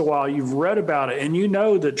business a while, you've read about it, and you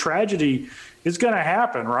know that tragedy is going to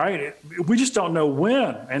happen, right? We just don't know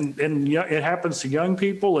when. And it happens to young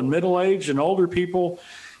people and middle-aged and older people.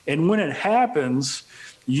 And when it happens,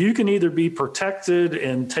 you can either be protected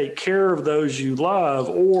and take care of those you love,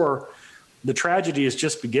 or the tragedy is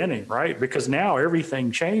just beginning, right? Because now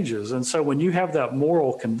everything changes. And so when you have that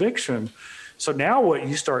moral conviction, so now what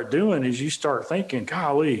you start doing is you start thinking,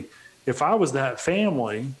 golly, if I was that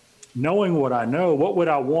family, knowing what I know, what would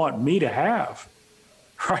I want me to have?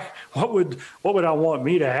 Right? What would I want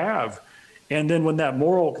me to have? And then when that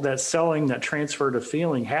moral, that selling, that transfer to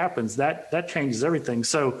feeling happens, that changes everything.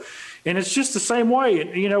 So, and it's just the same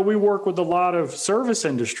way. You know, we work with a lot of service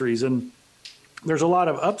industries, and there's a lot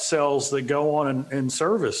of upsells that go on in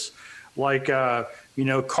service, like,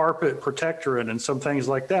 carpet protectorate and some things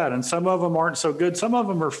like that. And some of them aren't so good. Some of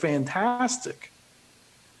them are fantastic.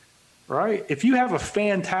 Right? If you have a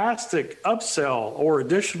fantastic upsell or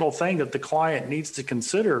additional thing that the client needs to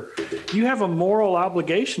consider, you have a moral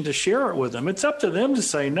obligation to share it with them. It's up to them to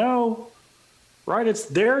say no, right? It's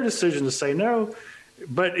their decision to say no.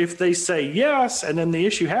 But if they say yes, and then the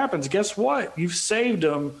issue happens, guess what? You've saved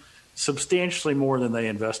them substantially more than they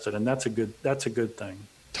invested. And that's a good thing.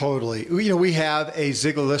 Totally. You know, we have a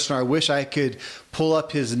Ziglar listener. I wish I could pull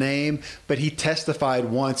up his name, but he testified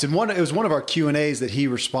once, and it was one of our Q&As that he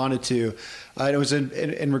responded to. It was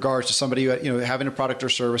in regards to somebody, having a product or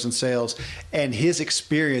service and sales, and his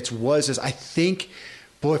experience was, I think,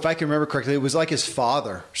 boy, if I can remember correctly, it was like his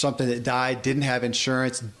father, something that died, didn't have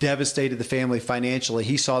insurance, devastated the family financially.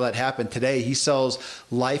 He saw that happen. Today, he sells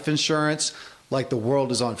life insurance like the world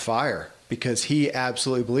is on fire, because he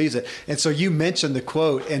absolutely believes it. And so you mentioned the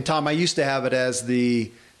quote, and Tom, I used to have it as the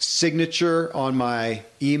signature on my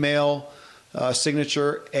email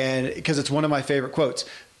signature, and because it's one of my favorite quotes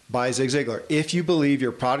by Zig Ziglar. If you believe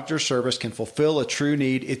your product or service can fulfill a true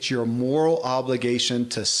need, it's your moral obligation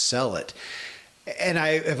to sell it. And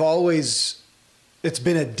it's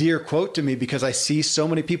been a dear quote to me, because I see so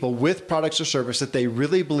many people with products or service that they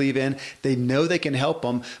really believe in, they know they can help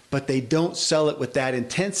them, but they don't sell it with that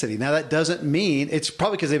intensity. Now, that doesn't mean, it's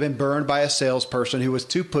probably because they've been burned by a salesperson who was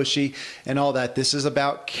too pushy and all that. This is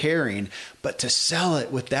about caring, but to sell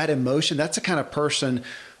it with that emotion, that's the kind of person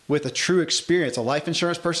with a true experience. A life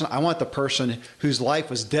insurance person, I want the person whose life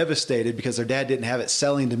was devastated because their dad didn't have it,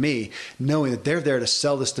 selling to me, knowing that they're there to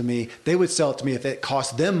sell this to me. They would sell it to me if it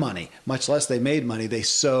cost them money, much less they made money. They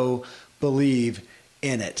so believe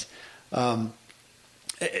in it. So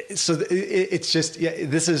it's just,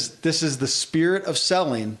 this is the spirit of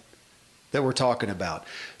selling that we're talking about.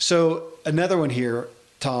 So another one here,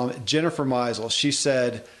 Tom, Jennifer Meisel, she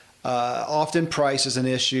said, often price is an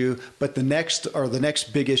issue, but the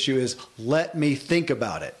next big issue is let me think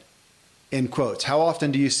about it, in quotes. How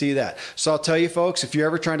often do you see that? So I'll tell you folks, if you're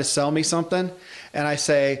ever trying to sell me something and I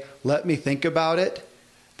say, let me think about it,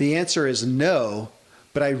 the answer is no,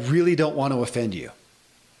 but I really don't want to offend you.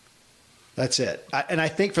 That's it. And I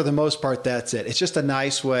think for the most part, that's it. It's just a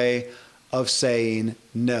nice way of saying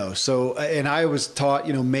no. So, and I was taught,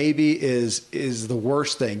 maybe is the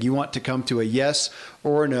worst thing. You want to come to a yes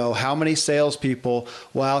or a no. How many salespeople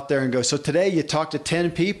will out there and go, so today you talked to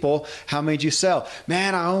 10 people, how many did you sell?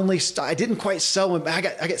 Man, I didn't quite sell them. I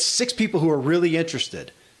got 6 people who are really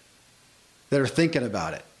interested that are thinking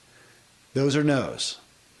about it. Those are no's.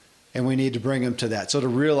 And we need to bring them to that. So to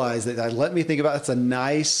realize that, let me think about it, that's a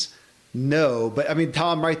nice no. But I mean,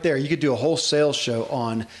 Tom, right there, you could do a whole sales show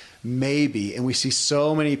on maybe, and we see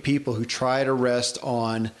so many people who try to rest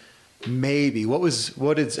on maybe.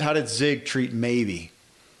 How did Zig treat maybe?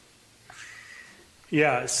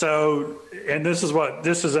 Yeah. So, and this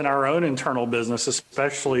is in our own internal business,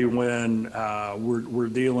 especially when we're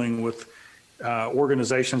dealing with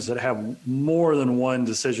organizations that have more than one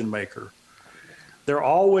decision maker. There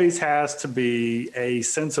always has to be a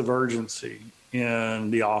sense of urgency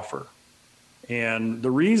in the offer. And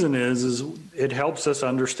the reason is it helps us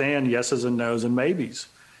understand yeses and nos and maybes.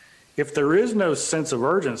 If there is no sense of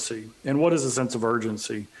urgency, and what is a sense of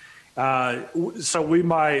urgency? I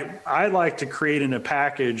like to create in a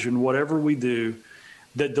package in whatever we do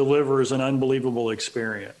that delivers an unbelievable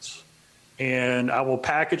experience. And I will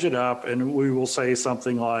package it up, and we will say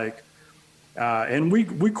something like, and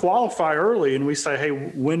we qualify early, and we say, hey,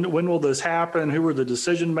 when will this happen? Who are the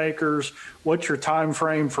decision makers? What's your time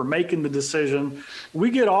frame for making the decision? We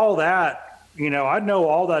get all that, I know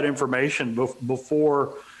all that information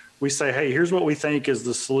before we say, hey, here's what we think is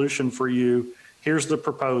the solution for you. Here's the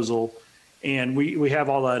proposal. And we have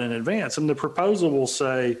all that in advance. And the proposal will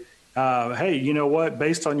say, hey, you know what,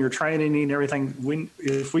 based on your training and everything,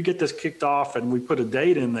 if we get this kicked off and we put a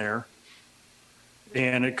date in there,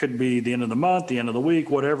 and it could be the end of the month, the end of the week,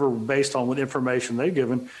 whatever, based on what information they've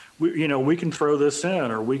given, we can throw this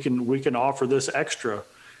in, or we can offer this extra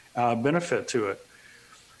benefit to it.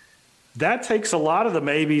 That takes a lot of the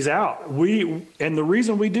maybes out. And the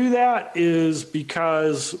reason we do that is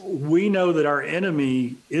because we know that our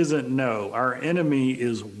enemy isn't no. Our enemy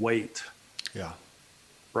is wait. Yeah.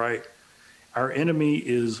 Right? Our enemy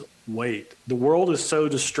is wait. The world is so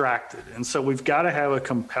distracted. And so we've got to have a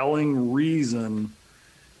compelling reason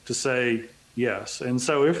to say yes. And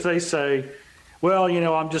so if they say, well,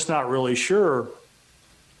 I'm just not really sure,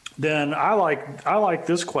 then I like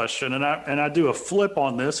this question, and I do a flip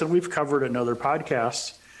on this, and we've covered it in other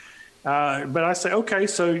podcasts. But I say, okay,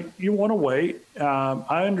 so you want to wait.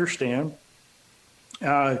 I understand.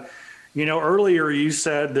 Earlier you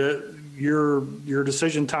said that your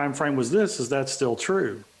decision time frame was this. Is that still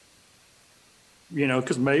true?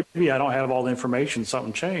 Because maybe I don't have all the information.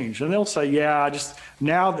 Something changed, and they'll say, yeah, I just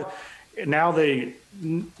now they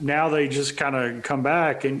just kind of come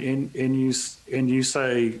back and you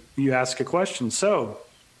say, you ask a question. So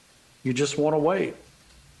you just want to wait.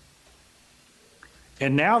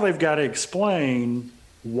 And now they've got to explain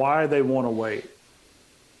why they want to wait.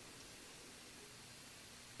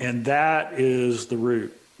 And that is the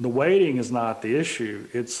root. The waiting is not the issue.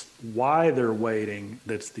 It's why they're waiting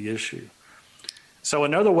that's the issue. So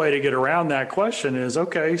another way to get around that question is,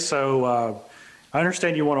 okay, so I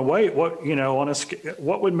understand you want to wait.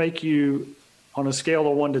 What would make you, on a scale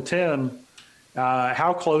of 1 to 10,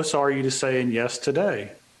 how close are you to saying yes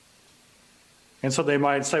today? And so they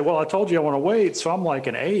might say, well, I told you I want to wait, so I'm like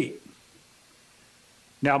an 8.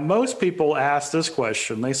 Now, most people ask this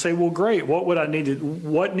question. They say, well, great.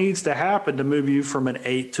 What needs to happen to move you from an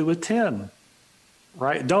 8 to a 10?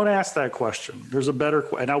 Right? Don't ask that question. There's a better,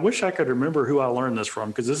 and I wish I could remember who I learned this from,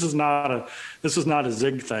 because this is not a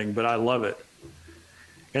Zig thing, but I love it.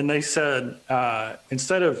 And they said,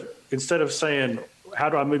 instead of saying, how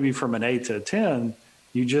do I move you from an 8 to a 10,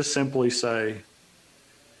 you just simply say,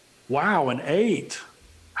 wow, an 8.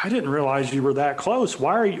 I didn't realize you were that close.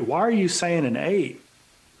 Why are you saying an 8?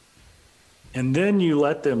 And then you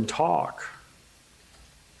let them talk.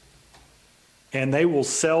 And they will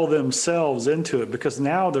sell themselves into it, because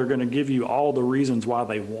now they're going to give you all the reasons why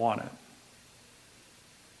they want it.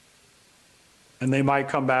 And they might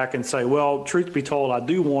come back and say, well, truth be told, I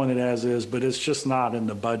do want it as is, but it's just not in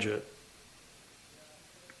the budget.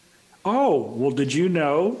 Oh, well, did you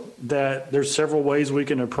know that there's several ways we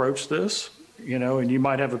can approach this? And you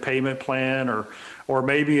might have a payment plan, or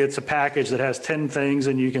maybe it's a package that has 10 things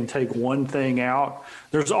and you can take one thing out.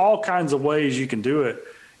 There's all kinds of ways you can do it.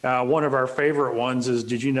 One of our favorite ones is,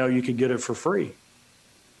 did you know you could get it for free?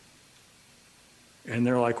 And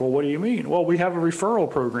they're like, well, what do you mean? Well, we have a referral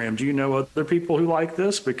program. Do you know other people who like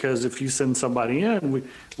this? Because if you send somebody in,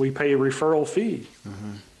 we pay a referral fee.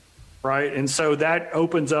 Mm-hmm. Right? And so that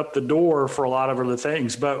opens up the door for a lot of other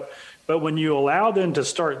things. But when you allow them to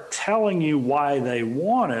start telling you why they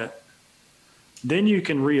want it, then you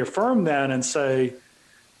can reaffirm that and say,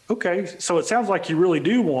 okay, so it sounds like you really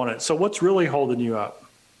do want it. So what's really holding you up?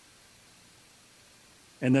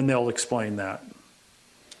 And then they'll explain that.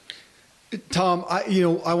 Tom,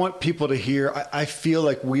 I want people to hear, I feel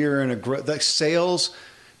like we're in like sales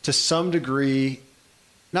to some degree,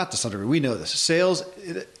 not to some degree, we know this. Sales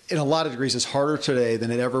in a lot of degrees is harder today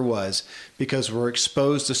than it ever was, because we're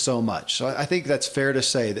exposed to so much. So I think that's fair to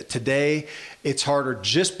say that today it's harder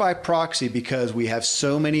just by proxy, because we have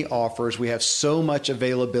so many offers, we have so much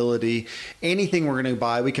availability. Anything we're going to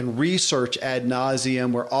buy, we can research ad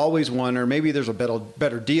nauseum. We're always wondering, maybe there's a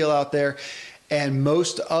better deal out there. And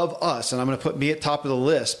most of us, and I'm going to put me at top of the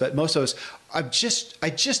list, but most of us, I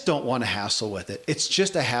just don't want to hassle with it. It's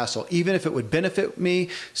just a hassle. Even if it would benefit me,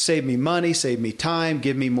 save me money, save me time,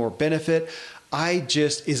 give me more benefit,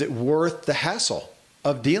 is it worth the hassle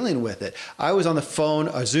of dealing with it? I was on the phone,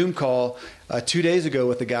 a Zoom call 2 days ago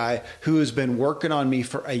with a guy who has been working on me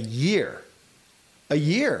for a year.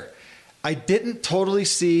 I didn't totally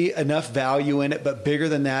see enough value in it, but bigger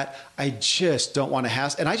than that, I just don't want to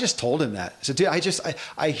hassle. And I just told him that. So, dude,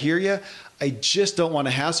 I hear you. I just don't want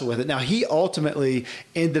to hassle with it. Now, he ultimately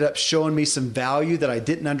ended up showing me some value that I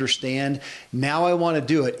didn't understand. Now I want to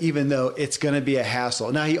do it, even though it's going to be a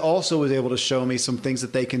hassle. Now, he also was able to show me some things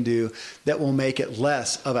that they can do that will make it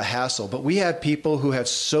less of a hassle. But we have people who have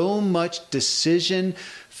so much decision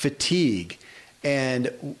fatigue and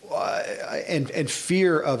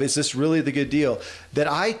fear of, is this really the good deal, that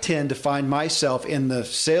I tend to find myself in the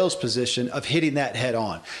sales position of hitting that head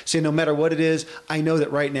on. Saying, no matter what it is, I know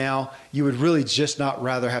that right now you would really just not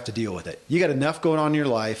rather have to deal with it. You got enough going on in your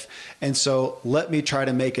life. And so let me try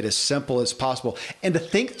to make it as simple as possible, and to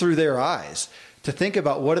think through their eyes, to think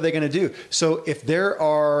about what are they going to do. So if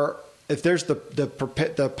there's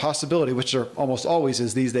the possibility, which there almost always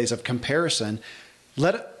is these days, of comparison,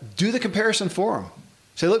 do the comparison for them.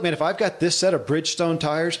 Say, look, man, if I've got this set of Bridgestone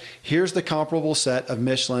tires, here's the comparable set of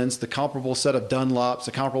Michelin's, the comparable set of Dunlops,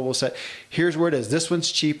 the comparable set. Here's where it is. This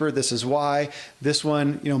one's cheaper. This is why. This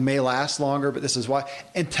one, may last longer, but this is why.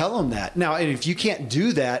 And tell them that. Now, and if you can't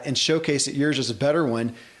do that and showcase that yours is a better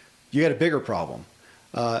one, you got a bigger problem.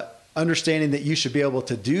 Understanding that you should be able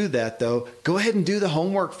to do that, though, go ahead and do the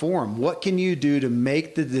homework for them. What can you do to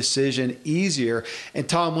make the decision easier? And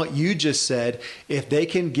Tom, what you just said, if they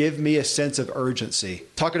can give me a sense of urgency,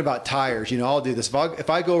 talking about tires, I'll do this. If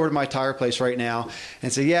I go over to my tire place right now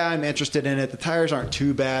and say, yeah, I'm interested in it. The tires aren't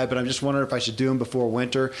too bad, but I'm just wondering if I should do them before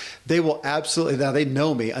winter. They will absolutely, now they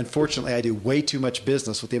know me. Unfortunately, I do way too much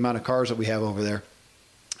business with the amount of cars that we have over there.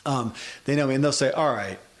 They know me, and they'll say, all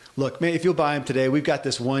right, look, man, if you'll buy them today, we've got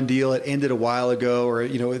this one deal. It ended a while ago, or,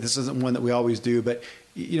 this isn't one that we always do, but,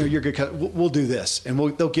 you're good. We'll do this. And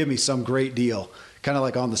they'll give me some great deal, kind of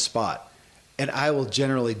like on the spot. And I will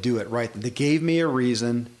generally do it right. They gave me a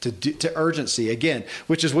reason to urgency, again,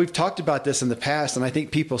 which is, we've talked about this in the past. And I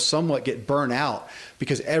think people somewhat get burnt out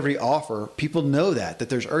because every offer, people know that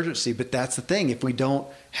there's urgency. But that's the thing. If we don't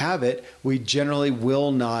have it, we generally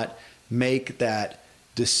will not make that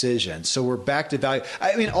decision. So we're back to value.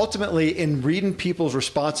 I mean, ultimately, in reading people's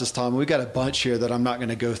responses, Tom, we've got a bunch here that I'm not going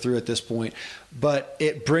to go through at this point, but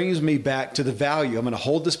it brings me back to the value. I'm going to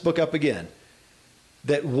hold this book up again.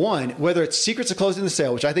 That one, whether it's Secrets of Closing the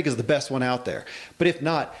Sale, which I think is the best one out there, but if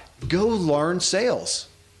not, go learn sales.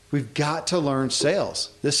 We've got to learn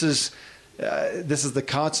sales. This is the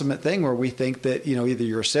consummate thing where we think that, either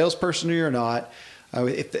you're a salesperson or you're not.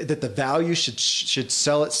 That the value should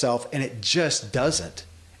sell itself, and it just doesn't.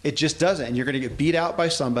 It just doesn't. And you're going to get beat out by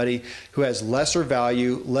somebody who has lesser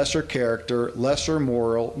value, lesser character, lesser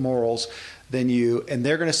morals than you, and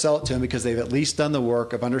they're going to sell it to them because they've at least done the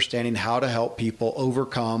work of understanding how to help people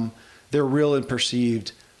overcome their real and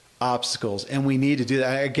perceived obstacles. And we need to do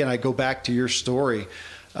that. Again, I go back to your story,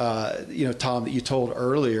 Tom, that you told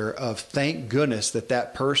earlier of, thank goodness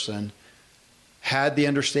that person had the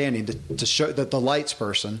understanding to show that the lights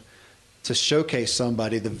person, to showcase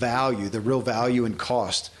somebody the value, the real value and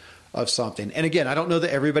cost of something. And again, I don't know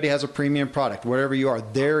that everybody has a premium product. Wherever you are,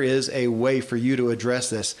 there is a way for you to address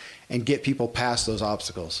this and get people past those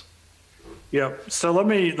obstacles. Yeah. So let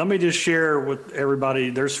me just share with everybody.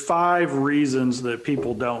 There's 5 reasons that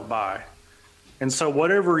people don't buy. And so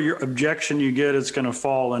whatever your objection you get, it's going to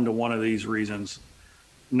fall into one of these reasons.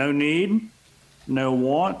 No need, no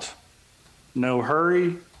want, no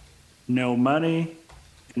hurry, no money,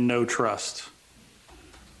 and no trust.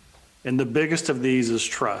 And the biggest of these is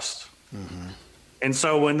trust. Mm-hmm. And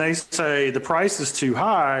so when they say the price is too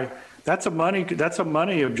high, that's a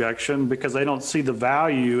money objection, because they don't see the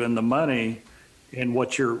value in the money in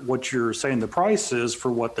what you're saying the price is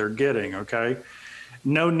for what they're getting. Okay.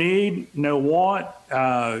 No need, no want.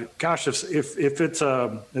 Gosh, if it's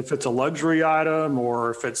a luxury item,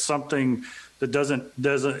 or if it's something that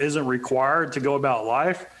isn't required to go about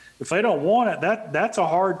life, if they don't want it, that's a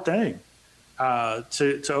hard thing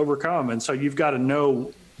to overcome. And so you've got to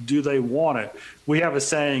know, do they want it? We have a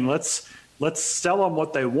saying, let's sell them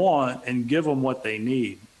what they want and give them what they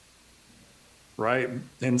need, right?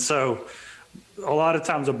 And so a lot of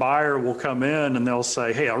times a buyer will come in and they'll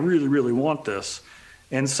say, hey, I really, really want this.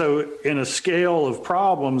 And so in a scale of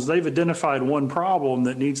problems, they've identified one problem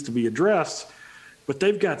that needs to be addressed, but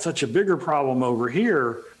they've got such a bigger problem over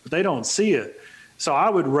here, but they don't see it. So I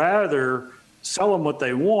would rather sell them what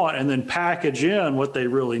they want and then package in what they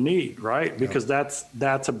really need, right? Because that's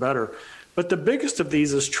a better. But the biggest of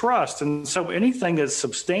these is trust. And so anything that's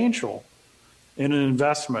substantial in an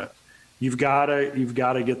investment, you've got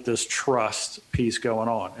to get this trust piece going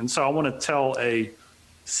on. And so I want to tell a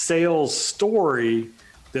sales story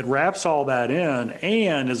that wraps all that in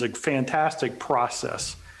and is a fantastic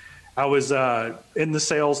process. I was in the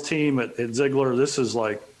sales team at Ziglar. This is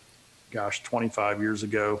 25 years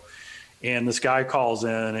ago. And this guy calls in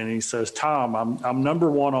and he says, Tom, I'm number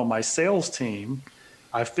one on my sales team.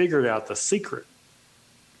 I figured out the secret.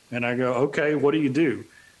 And I go, okay, what do you do?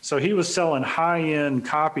 So he was selling high-end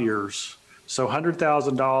copiers, so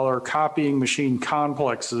 $100,000 copying machine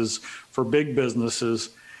complexes for big businesses.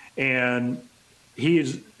 And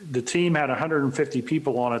the team had 150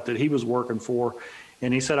 people on it that he was working for.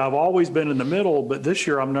 And he said, I've always been in the middle, but this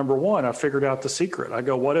year I'm number one. I figured out the secret. I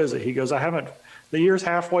go, what is it? He goes, the year's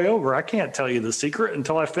halfway over. I can't tell you the secret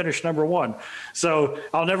until I finish number one. So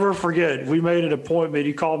I'll never forget. We made an appointment.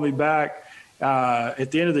 He called me back at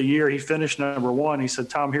the end of the year. He finished number one. He said,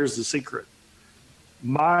 Tom, here's the secret.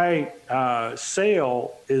 My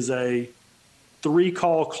sale is a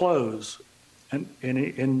 3-call close.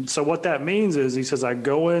 And so what that means is, he says, I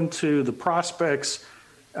go into the prospect's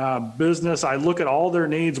business. I look at all their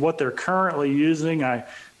needs, what they're currently using. I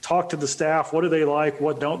talk to the staff. What do they like?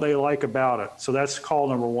 What don't they like about it? So that's call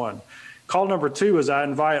number one. Call number two is I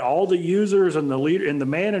invite all the users and the leader and the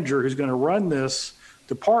manager who's going to run this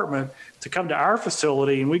department to come to our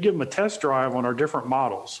facility, and we give them a test drive on our different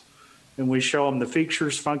models. And we show them the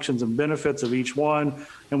features, functions, and benefits of each one.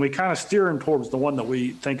 And we kind of steer them towards the one that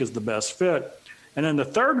we think is the best fit. And then the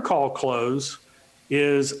third call close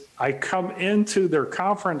is I come into their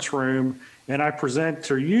conference room and I present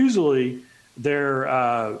to usually their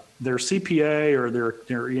CPA or their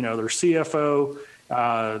CFO,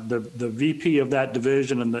 the VP of that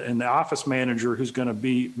division, and the office manager who's going to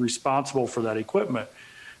be responsible for that equipment.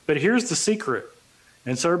 But here's the secret.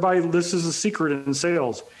 And so everybody, this is a secret in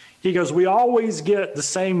sales. He goes, we always get the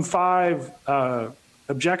same 5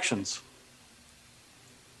 objections.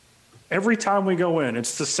 Every time we go in,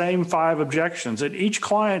 it's the same 5 objections. And each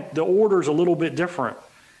client, the order is a little bit different.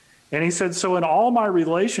 And he said, so in all my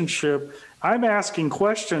relationship, I'm asking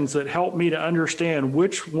questions that help me to understand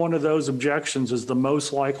which one of those objections is the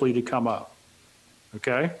most likely to come up.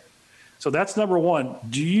 Okay? So that's number one.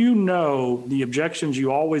 Do you know the objections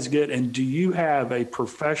you always get, and do you have a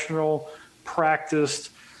professional,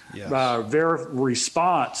 practiced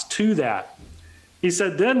response to that? He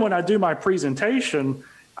said, then when I do my presentation,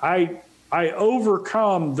 I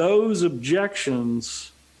overcome those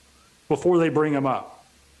objections before they bring them up.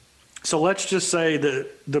 So let's just say that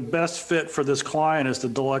the best fit for this client is the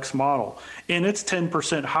deluxe model, and it's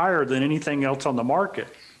 10% higher than anything else on the market.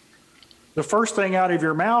 The first thing out of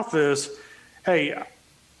your mouth is, hey,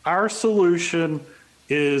 our solution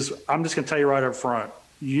is, I'm just going to tell you right up front,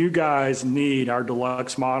 you guys need our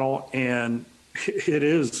deluxe model, and it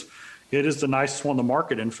is the nicest one on the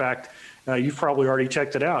market. In fact, you've probably already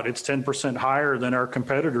checked it out. It's 10% higher than our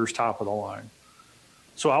competitors' top of the line.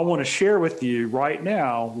 So I want to share with you right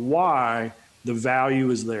now why the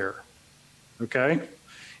value is there. Okay?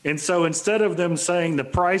 And so instead of them saying the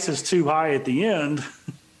price is too high at the end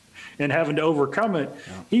and having to overcome it,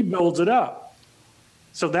 he builds it up.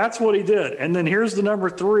 So that's what he did. And then here's the number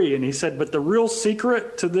 3. And he said, but the real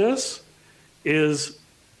secret to this is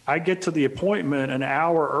I get to the appointment an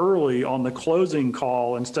hour early on the closing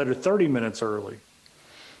call instead of 30 minutes early.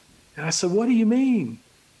 And I said, what do you mean?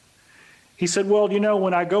 He said, well,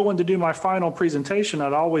 when I go in to do my final presentation,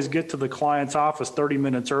 I'd always get to the client's office 30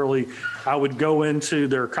 minutes early. I would go into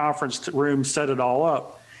their conference room, set it all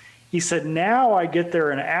up. He said, now I get there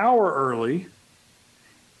an hour early,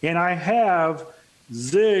 and I have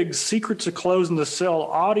Zig's Secrets of Closing the Sale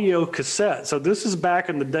audio cassette. So this is back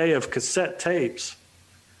in the day of cassette tapes.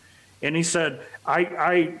 And he said,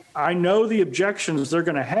 I know the objections they're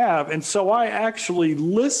going to have, and so I actually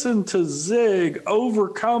listen to Zig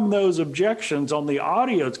overcome those objections on the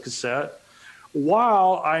audio cassette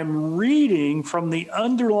while I'm reading from the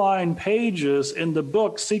underlined pages in the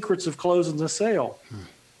book, Secrets of Closing the Sale.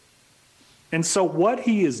 And so what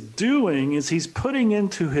he is doing is he's putting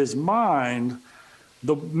into his mind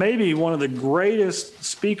maybe one of the greatest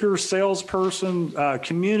speakers, salesperson,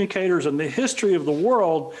 communicators in the history of the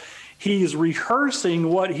world. He's rehearsing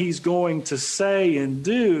what he's going to say and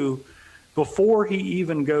do before he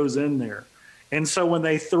even goes in there. And so when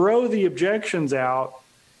they throw the objections out,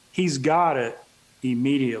 he's got it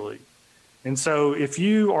immediately. And so if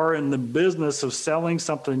you are in the business of selling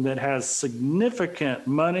something that has significant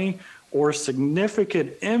money or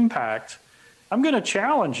significant impact, I'm going to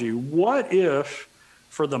challenge you. What if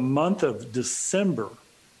for the month of December,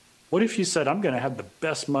 what if you said, I'm going to have the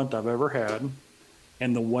best month I've ever had?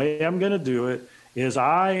 And the way I'm going to do it is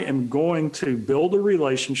I am going to build a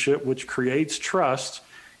relationship which creates trust,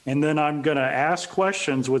 and then I'm going to ask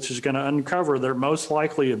questions which is going to uncover their most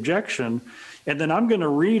likely objection, and then I'm going to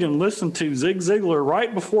read and listen to Zig Ziglar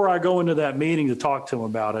right before I go into that meeting to talk to him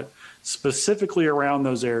about it, specifically around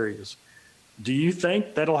those areas. Do you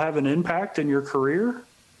think that'll have an impact in your career?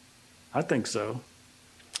 I think so.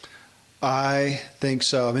 I think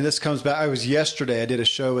so. I mean, this comes back. Yesterday, I did a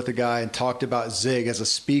show with a guy and talked about Zig as a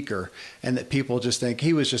speaker, and that people just think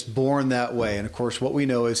he was just born that way. And of course, what we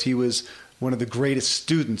know is he was one of the greatest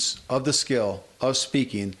students of the skill of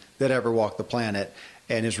speaking that ever walked the planet.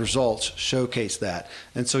 And his results showcase that.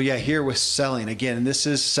 And so, yeah, here with selling again, and this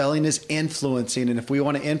is selling is influencing. And if we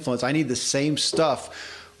want to influence, I need the same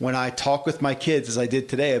stuff when I talk with my kids as I did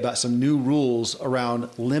today about some new rules around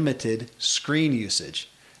limited screen usage.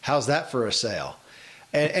 How's that for a sale?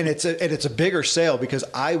 And it's a bigger sale because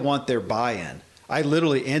I want their buy-in. I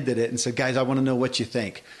literally ended it and said, guys, I want to know what you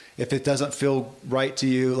think. If it doesn't feel right to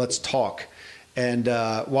you, let's talk. And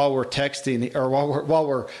while we're texting, or while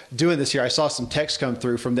we're doing this here, I saw some text come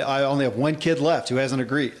through from I only have one kid left who hasn't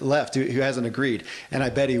agreed, and I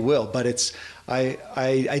bet he will. But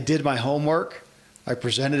I did my homework, I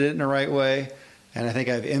presented it in the right way, and I think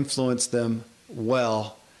I've influenced them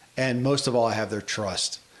well. And most of all, I have their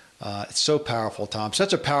trust. It's so powerful, Tom.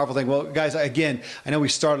 Such a powerful thing. Well, guys, again, I know we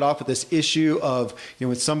started off with this issue of,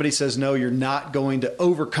 when somebody says no, you're not going to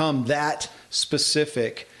overcome that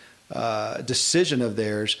specific decision of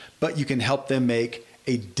theirs, but you can help them make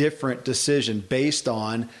a different decision based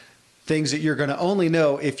on things that you're going to only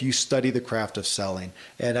know if you study the craft of selling.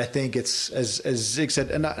 And I think it's, as Zig said,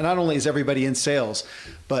 and not only is everybody in sales,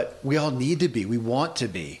 but we all need to be, we want to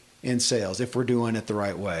be in sales if we're doing it the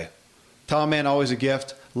right way. Tom, man, always a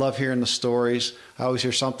gift. Love hearing the stories. I always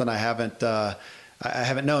hear something I haven't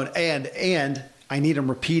known, and I need them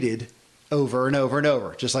repeated over and over and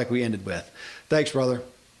over, just like we ended with. Thanks, brother.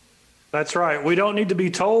 That's right. We don't need to be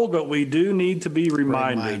told, but we do need to be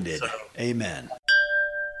reminded. So. Amen.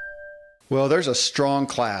 Well, there's a strong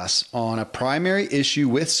class on a primary issue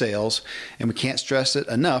with sales, and we can't stress it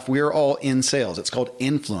enough. We are all in sales. It's called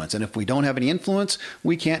influence. And if we don't have any influence,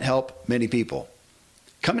 we can't help many people.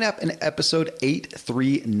 Coming up in episode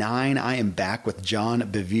 839, I am back with John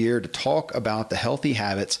Bevere to talk about the healthy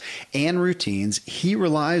habits and routines he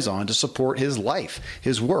relies on to support his life,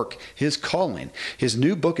 his work, his calling. His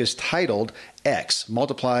new book is titled X,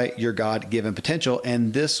 Multiply Your God-Given Potential,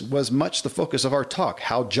 and this was much the focus of our talk,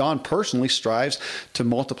 how John personally strives to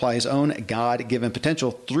multiply his own God-given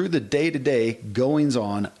potential through the day-to-day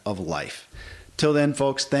goings-on of life. Till then,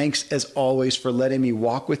 folks, thanks as always for letting me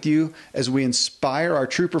walk with you as we inspire our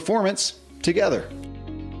true performance together.